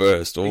equal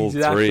first, all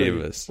three of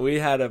us. We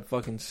had a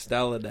fucking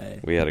stellar day.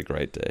 We had a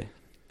great day.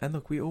 And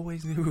look, we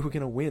always knew we were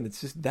going to win. It's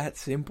just that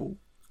simple.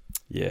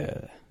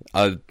 Yeah.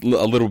 A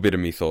little bit of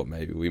me thought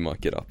maybe we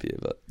might get up here,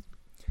 but,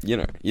 you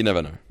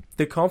never know.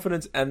 The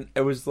confidence, and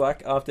it was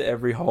like after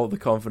every hole, the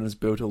confidence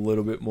built a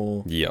little bit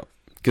more. Yeah.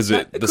 Because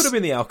it could have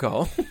been the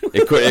alcohol.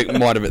 It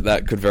might have been,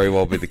 that could very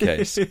well be the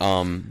case.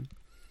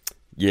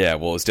 Yeah,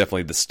 well, it's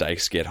definitely the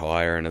stakes get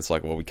higher, and it's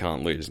like, well, we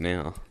can't lose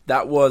now.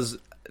 That was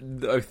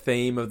the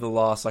theme of the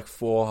last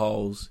 4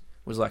 holes.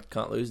 Was like,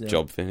 can't lose now.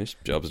 Job finished.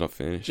 Job's not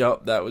finished.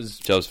 Job's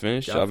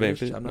finished. Job ain't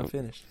finished. I'm not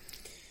finished.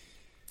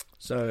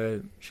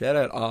 So shout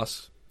out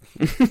us.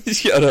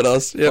 Shout out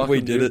us. Yeah, we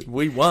Fucking did good. it.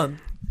 We won.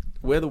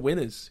 We're the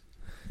winners,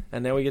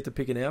 and now we get to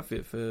pick an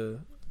outfit for.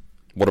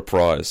 What a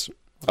prize!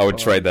 I would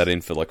trade that in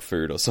for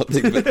food or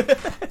something.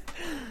 But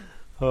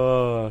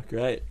Oh,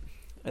 great!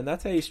 And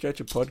that's how you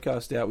stretch a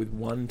podcast out with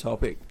one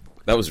topic.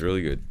 that was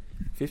really good.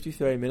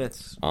 53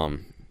 minutes.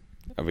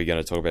 Are we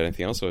going to talk about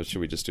anything else, or should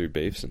we just do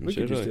beefs and We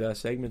shit? could just do our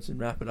segments and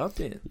wrap it up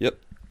then. Yep.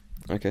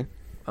 Okay.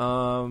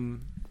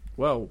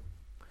 Well,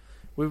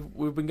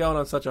 we've been going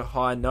on such a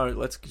high note.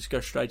 Let's just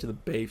go straight to the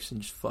beefs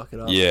and just fuck it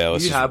up. Yeah,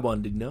 let's you just- had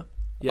one, didn't you?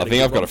 I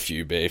think I've got a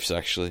few beefs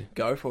actually.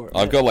 Go for it.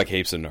 I've mate. got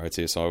heaps of notes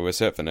here, so we're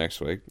set for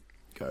next week.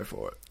 Go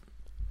for it.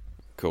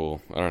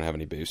 Cool. I don't have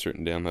any beefs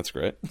written down. That's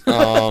great.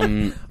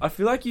 I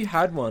feel like you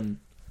had one.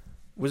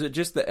 Was it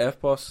just the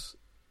FBOS?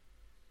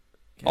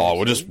 Oh,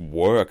 we'll just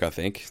work, I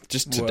think.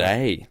 Just Work.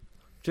 today.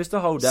 Just the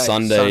whole day.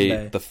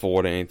 Sunday, the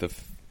 14th of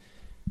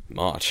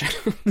March.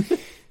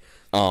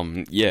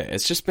 Yeah,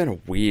 it's just been a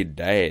weird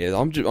day.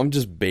 I'm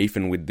just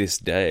beefing with this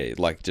day,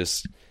 like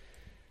just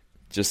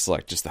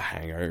the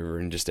hangover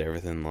and just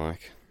everything,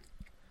 like.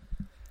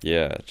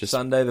 Yeah, just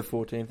Sunday the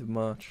 14th of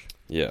March.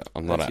 Yeah,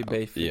 I'm That's not. your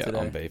beef for yeah, today.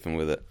 I'm beefing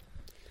with it.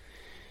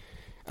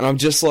 And I'm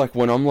just like,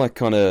 when I'm like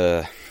kind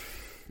of,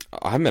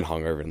 I haven't been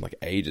hungover in like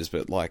ages,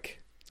 but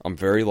like I'm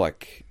very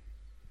like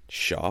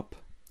sharp,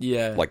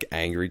 Yeah. like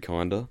angry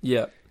kinda.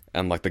 Yeah.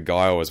 And like the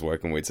guy I was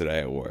working with today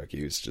at work,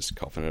 he was just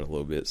coughing it a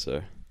little bit.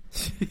 So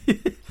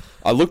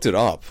I looked it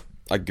up.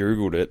 I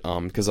googled it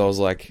because I was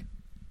like,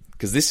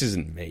 because this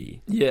isn't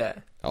me. Yeah.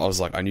 I was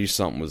like, I knew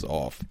something was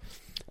off.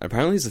 And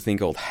apparently, there's a thing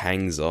called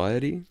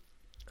hangxiety.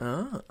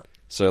 Ah.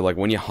 So like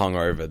when you're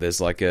hungover,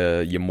 there's like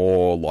you're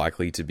more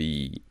likely to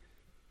be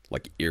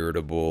like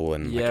irritable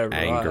and Yeah, like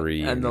right.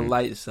 angry. And the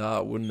late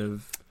start wouldn't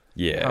have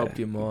yeah, helped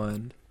your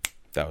mind.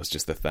 that was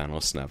just the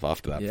Thanos snap.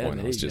 After that Yeah, point,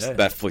 there I was you just go.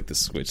 that flicked the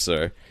switch.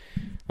 So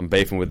I'm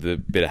beefing with a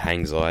bit of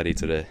hangxiety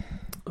today.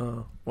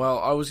 Oh. Well,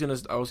 I was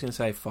gonna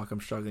say, fuck, I'm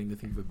struggling to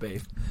think of a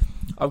beef.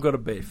 I've got a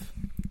beef.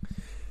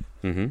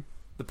 Mm-hmm.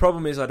 The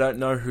problem is I don't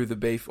know who the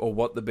beef or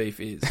what the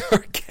beef is,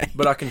 Okay.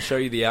 but I can show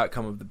you the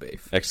outcome of the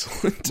beef.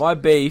 Excellent. My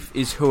beef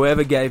is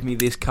whoever gave me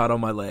this cut on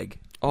my leg.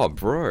 Oh,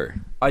 bro,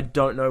 I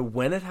don't know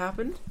when it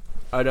happened.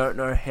 I don't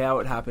know how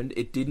it happened.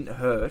 It didn't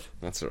hurt.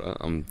 that's alright.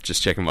 I'm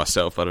just checking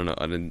myself. I don't know.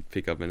 I didn't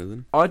pick up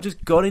anything. I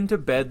just got into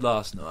bed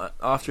last night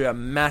after our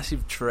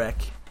massive trek.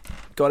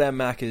 Got our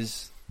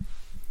Maccas.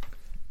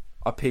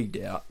 I pigged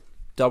out.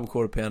 Double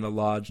quarter pounder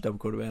large, double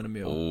quarter pounder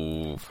meal,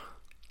 Oh,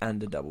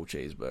 and a double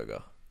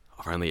cheeseburger.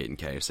 I've only eaten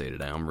KFC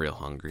today. I'm real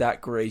hungry.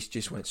 That grease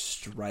just went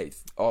straight.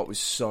 Oh, it was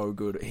so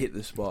good. It hit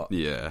the spot.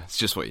 Yeah, it's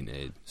just what you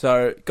need.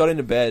 So got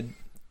into bed,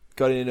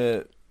 got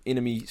into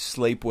me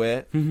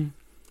sleepwear, and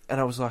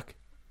I was like,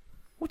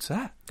 "What's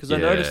that?" Because I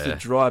noticed the Yeah.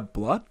 dried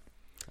blood.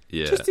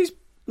 Yeah. Just these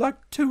like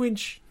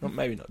 2-inch,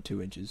 maybe not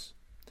 2 inches,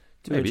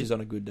 2 Maybe. inches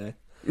on a good day.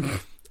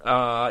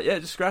 Yeah,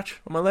 just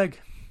scratch on my leg.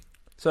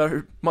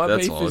 So my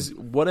That's beef odd. is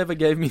whatever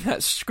gave me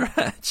that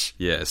scratch.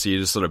 Yeah, so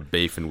you're just sort of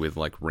beefing with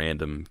like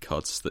random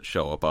cuts that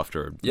show up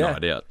after a Yeah.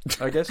 night out.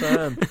 I guess I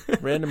am.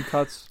 Random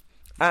cuts.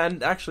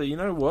 And actually, you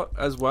know what,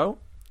 as well?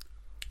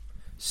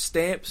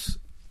 Stamps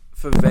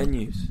for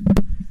venues.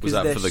 Was 'Cause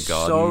that they're for the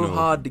garden? so or-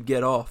 hard to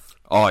get off.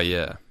 Oh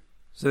yeah,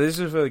 So this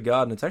is for the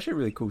garden. It's actually a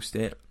really cool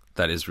stamp.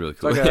 that is really It's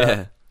cool. like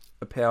Yeah,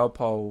 a power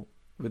pole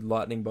with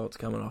lightning bolts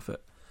coming off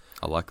it.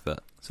 I like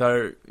that.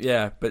 So,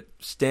 yeah, but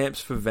stamps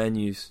for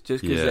venues,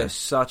 just because Yeah. they're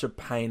such a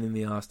pain in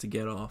the ass to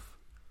get off.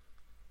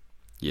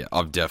 Yeah,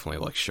 I've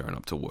definitely like shown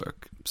up to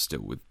work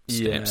still with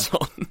Yeah. stamps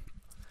on.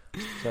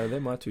 So they're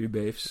my two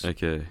beefs.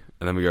 Okay,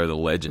 and then we go to the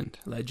legend.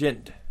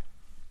 Legend.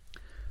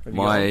 Have you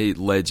My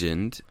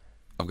legend,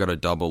 I've got a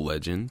double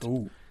legend. got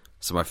one? Ooh.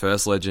 So my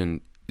first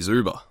legend is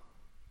Uber.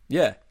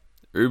 Yeah,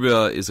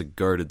 Uber is a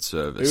goated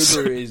service.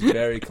 Uber is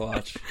very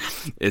clutch.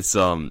 It's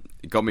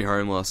it got me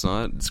home last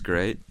night. It's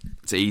great.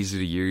 It's easy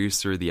to use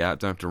through the app.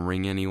 Don't have to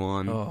ring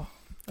anyone. Oh,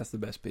 that's the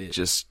best bit.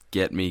 Just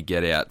get me,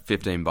 get out.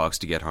 $15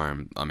 to get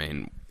home. I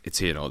mean, it's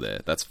here nor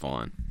there. That's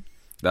fine.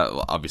 That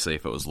obviously,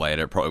 if it was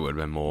later, it probably would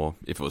have been more.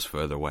 If it was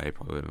further away, it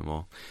probably would have been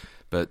more.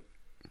 But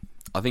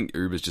I think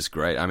Uber's just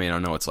great. I mean, I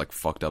know it's like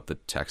fucked up the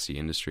taxi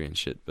industry and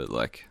shit, but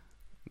like,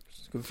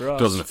 It's good for us.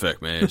 doesn't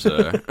affect me.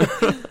 So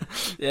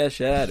Yeah,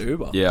 shout out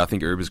Uber. yeah, I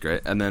think Uber's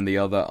great. And then the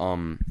other,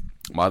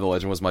 my other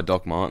legend was my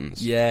Doc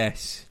Martens.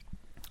 Yes.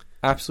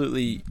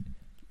 Absolutely.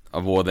 I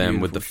wore them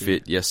with the Beautiful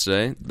fit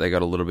yesterday. They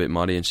got a little bit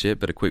muddy and shit,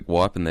 but a quick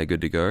wipe and they're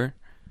good to go.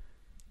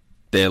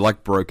 They're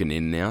like broken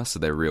in now, so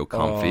they're real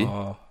comfy.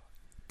 Oh,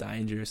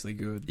 dangerously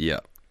good. Yeah.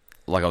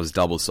 Like I was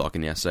double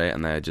socking yesterday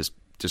and they just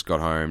got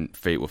home,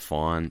 feet were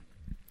fine.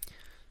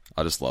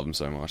 I just love them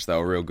so much. They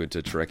were real good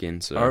to trek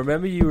in. So I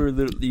remember you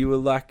were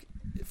like,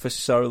 for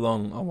so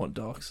long, I want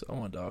docs.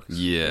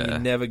 Yeah. And you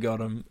never got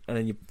them, and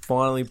then you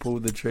finally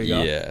pulled the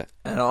trigger. yeah.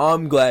 And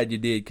I'm glad you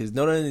did, because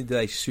not only do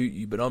they suit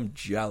you, but I'm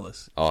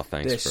jealous. Oh,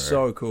 thanks, They're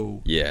bro. so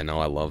cool. Yeah, no,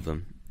 I love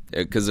them.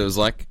 Because it was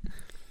like,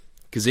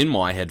 because in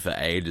my head for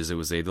ages it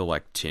was either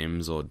like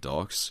Tim's or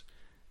Docs,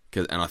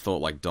 and I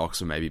thought like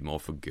Docs were maybe more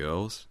for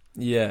girls.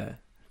 Yeah.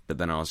 But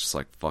then I was just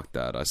like, fuck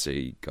that. I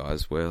see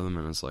guys wear them,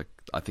 and it's like,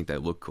 I think they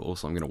look cool,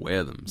 so I'm gonna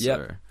wear them. Yeah.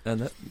 So And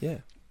that, yeah.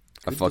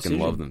 I Good fucking decision.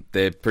 love them.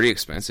 They're pretty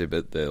expensive,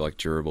 but they're like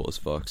durable as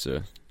fuck. So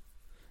I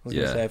was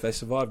Yeah. going to say, if they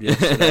survived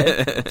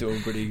yesterday, they're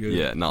doing pretty good.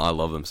 yeah, no, I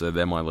love them. So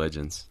they're my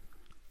legends.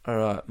 All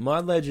right, my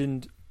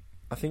legend.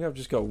 I think I've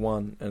just got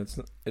one, and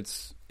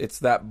it's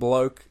that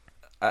bloke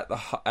at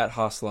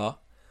Hustler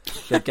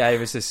that gave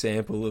us a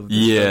sample of.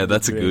 Yeah,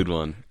 that's a good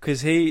one.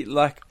 Because he,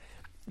 like,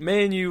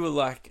 me and you were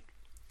like,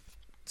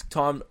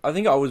 time. I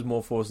think I was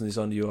more forcing this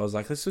onto you. I was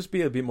like, let's just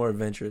be a bit more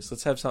adventurous.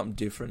 Let's have something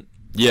different.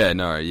 Yeah,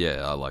 no,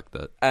 yeah, I like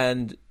that.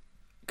 And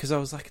because I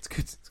was like, it's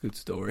a good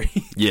story.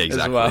 Yeah, as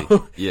exactly.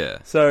 well. Yeah,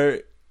 So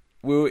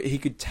he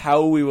could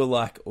tell we were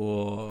like,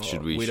 oh,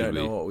 Should we we, don't should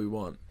know we? what we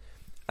want.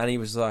 And he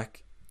was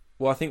like,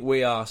 well, I think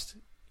we asked,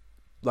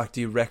 like,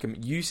 do you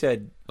recommend? You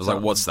said, I was like,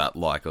 something, what's that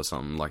like or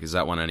something? Like, is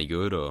that one any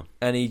good or?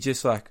 And he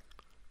just like,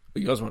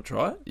 you guys want to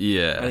try it? And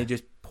Yeah, he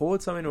just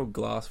poured some into a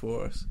glass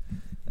for us,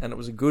 and it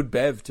was a good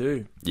bev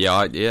too.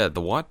 Yeah, the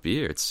white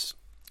beer, it's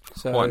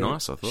So quite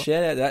nice, I thought.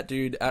 Shout out that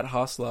dude at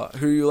Hustler,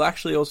 who you'll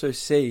actually also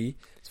see.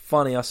 It's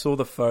funny, I saw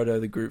the photo,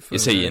 the group photo.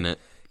 Is he in it?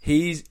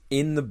 He's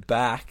in the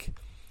back,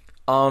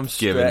 arms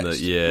Given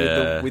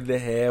stretched, with the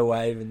hair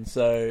waving.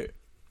 So,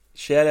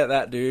 shout out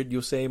that dude.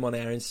 You'll see him on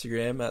our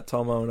Instagram at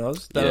Tomo and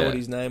Oz. Don't know what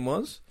his name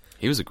was.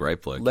 He was a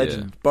great bloke.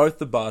 Legend. Both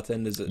the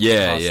bartenders at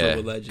Yeah, Hustler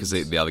were legends.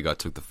 because the other guy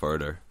took the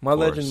photo. My for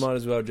legend us. might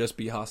as well just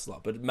be Hustler,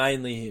 but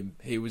mainly him.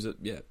 He was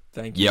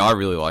thank you. Yeah, I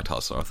really liked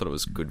Hustler. I thought it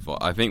was good.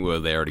 I think we were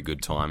there at a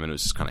good time, and it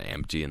was just kind of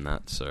empty in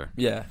that. So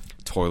Yeah,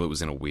 toilet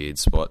was in a weird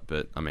spot,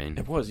 but I mean,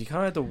 it was. You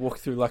kind of had to walk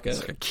through like a...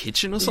 it's like a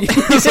kitchen or something.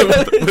 So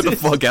where the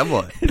fuck am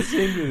I? It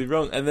seemed really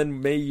wrong. And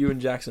then me, you,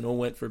 and Jackson all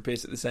went for a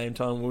piss at the same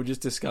time. We were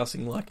just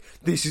discussing, like,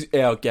 this is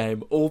our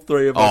game. All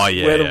three of us,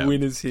 we're the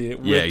winners here.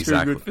 We're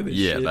too good for this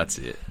shit. Yeah, that's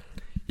it.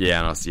 Yeah,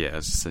 and I was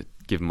just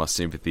giving my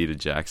sympathy to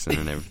Jackson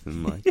and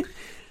everything. Like,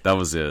 that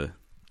was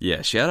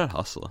shout out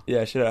Hustler.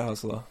 Yeah, shout out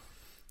Hustler.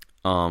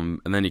 And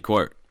then your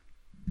quote.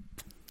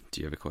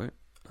 Do you have a quote?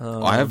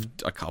 I have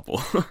a couple.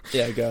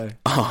 Yeah, go.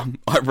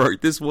 I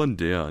wrote this one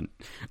down.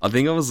 I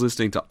think I was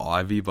listening to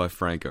Ivy by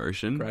Frank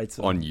Ocean Great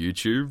song. on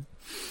YouTube,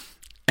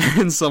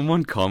 and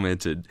someone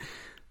commented,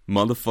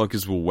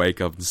 "Motherfuckers will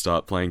wake up and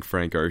start playing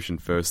Frank Ocean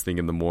first thing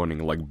in the morning."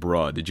 Like,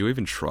 bruh, did you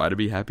even try to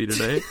be happy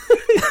today?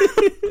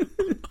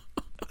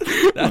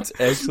 That's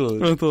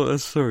excellent. I thought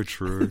that's so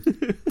true.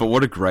 But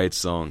what a great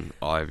song,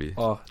 Ivy.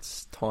 Oh,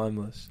 it's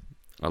timeless.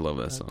 I love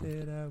that song.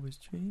 I was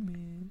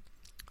dreaming.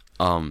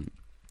 And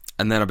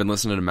then I've been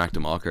listening to Mac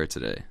DeMarco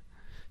today,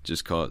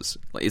 just cause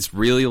it's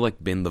really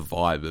like been the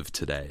vibe of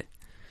today.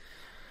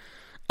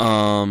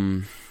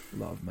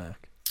 Love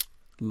Mac.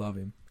 Love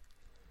him.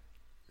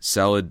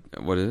 Salad.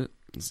 What is it?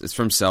 It's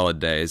from Salad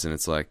Days, and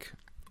it's like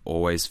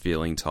always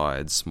feeling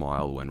tired.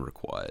 Smile when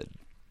required.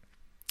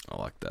 I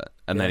like that.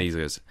 And then he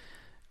goes,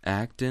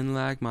 acting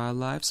like my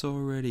life's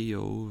already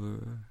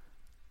over.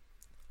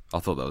 I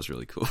thought that was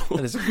really cool.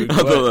 That is a good I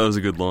thought quote. that was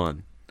a good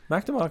line.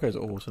 Mac DeMarco's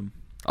awesome.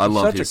 I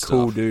love Such his a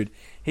cool stuff. dude.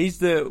 He's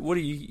the... What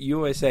do you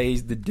always say?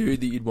 He's the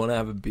dude that you'd want to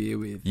have a beer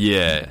with.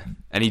 Yeah,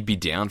 and he'd be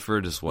down for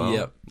it as well.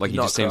 Yep. Like, he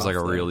Not just seems like a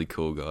craft, though. really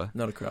cool guy.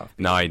 Not a craft.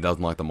 No, he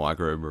doesn't like the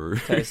microbrew.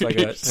 Tastes like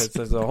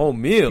a whole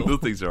meal. Those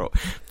things are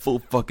full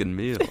fucking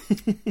meal.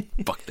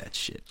 Fuck that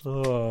shit.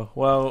 Oh,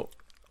 well,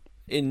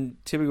 in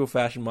typical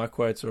fashion, my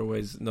quotes are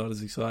always not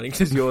as exciting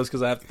as yours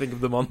because I have to think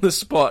of them on the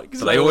spot.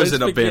 But they always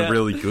end up being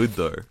really good,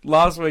 though.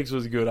 Last week's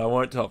was good. I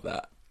won't top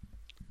that.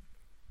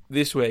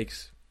 This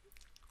week's...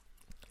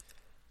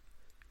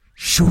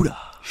 Shooter.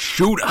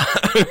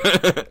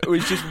 It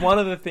was just one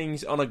of the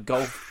things on a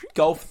golf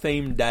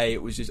themed day.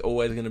 It was just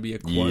always going to be a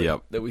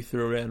quote that we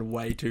threw around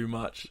way too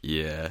much.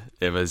 Yeah,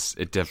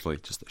 it definitely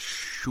just a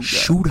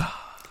shooter.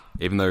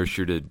 Even though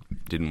Shooter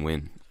didn't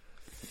win.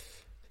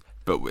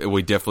 But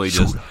we definitely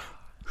just...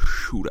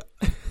 Shooter.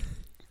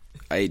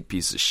 I ate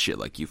pieces of shit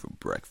like you for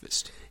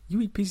breakfast.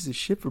 You eat pieces of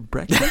shit for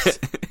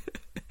breakfast?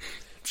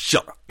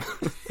 Shut up.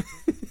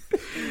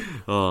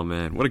 Oh,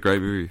 man. What a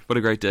great movie. What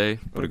a great day.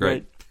 What a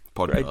great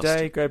podcast. Great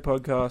day, great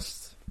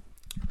podcast.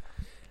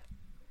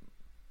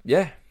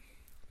 Yeah.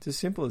 It's as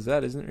simple as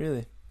that, isn't it,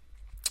 really?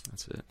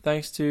 That's it.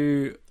 Thanks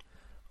to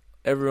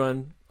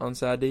everyone on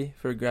Saturday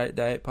for a great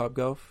day at pub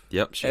golf.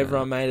 Yep. Sure.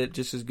 Everyone made it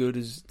just as good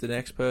as the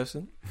next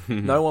person.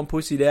 No one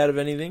pussied out of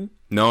anything.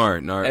 No.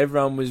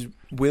 Everyone was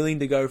willing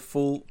to go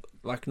full.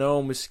 Like, no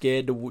one was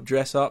scared to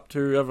dress up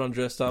too. Everyone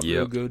dressed up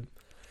real good.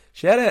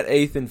 Shout out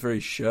Ethan for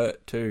his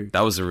shirt too.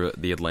 That was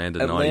the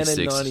Atlanta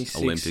 96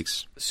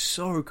 Olympics.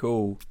 So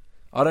cool.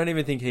 I don't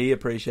even think he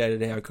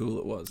appreciated how cool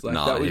it was. Like,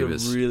 that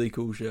was a really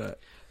cool shirt.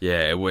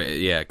 Yeah,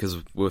 because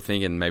we were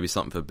thinking maybe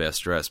something for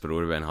best dress, but it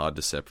would have been hard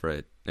to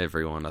separate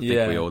everyone. I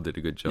think we all did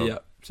a good job. Yeah.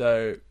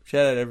 So,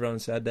 shout out everyone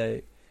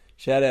Saturday.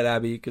 Shout out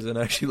Abby, because I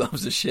know she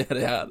loves a shout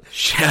out.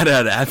 Shout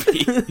out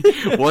Abby.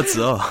 What's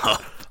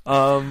up?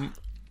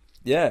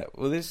 Yeah,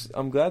 well,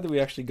 I'm glad that we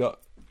actually got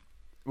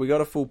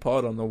a full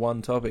pod on the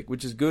one topic,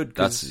 which is good.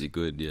 That's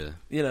good, yeah.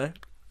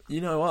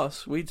 You know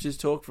us. We just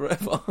talk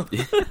forever.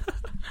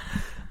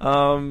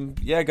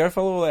 Go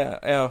follow all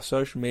our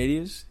social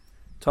medias.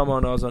 Tom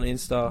and I was on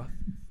Insta,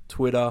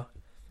 Twitter.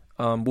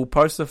 We'll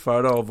post a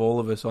photo of all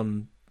of us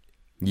on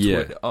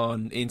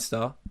on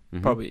Insta,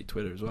 probably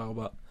Twitter as well.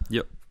 But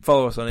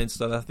follow us on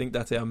Insta. I think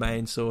that's our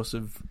main source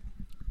of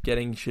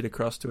getting shit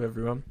across to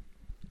everyone.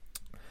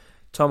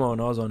 Tomo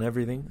and I was on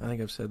everything. I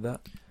think I've said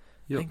that.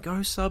 Yep. And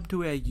go sub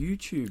to our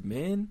YouTube,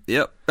 man.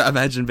 Yep.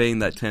 Imagine being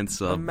that 10th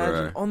sub,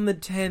 bro. On the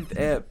 10th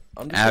app.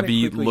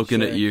 Abby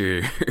looking at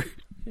you.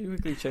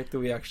 Quickly check that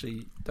we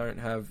actually don't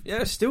have...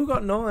 Yeah, still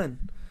got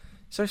 9.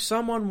 So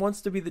someone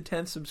wants to be the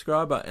 10th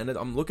subscriber, and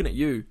I'm looking at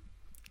you.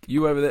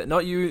 You over there.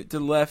 Not you to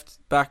the left,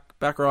 back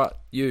right.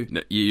 You.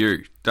 No,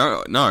 you.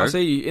 Don't, no. I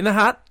see you. In the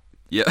hat.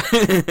 Yeah.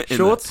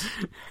 Shorts.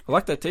 I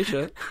like that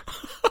t-shirt.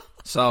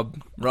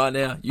 Sub right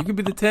now. You can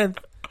be the 10th.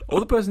 Or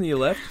the person to your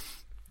left.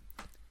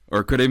 Or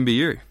it could even be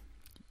you.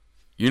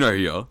 You know who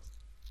you are.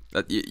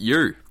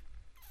 You.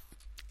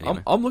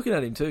 Anyway. I'm looking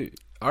at him too.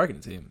 I reckon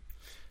it's him.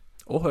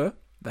 Or her.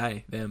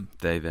 They, them.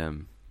 They,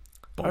 them.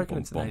 I reckon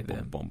it's they,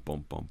 them.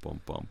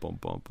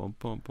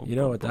 You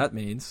know what that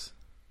means?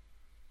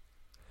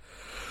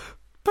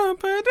 I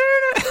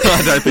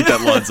don't think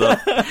that lines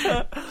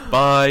up.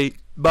 Bye.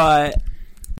 Bye.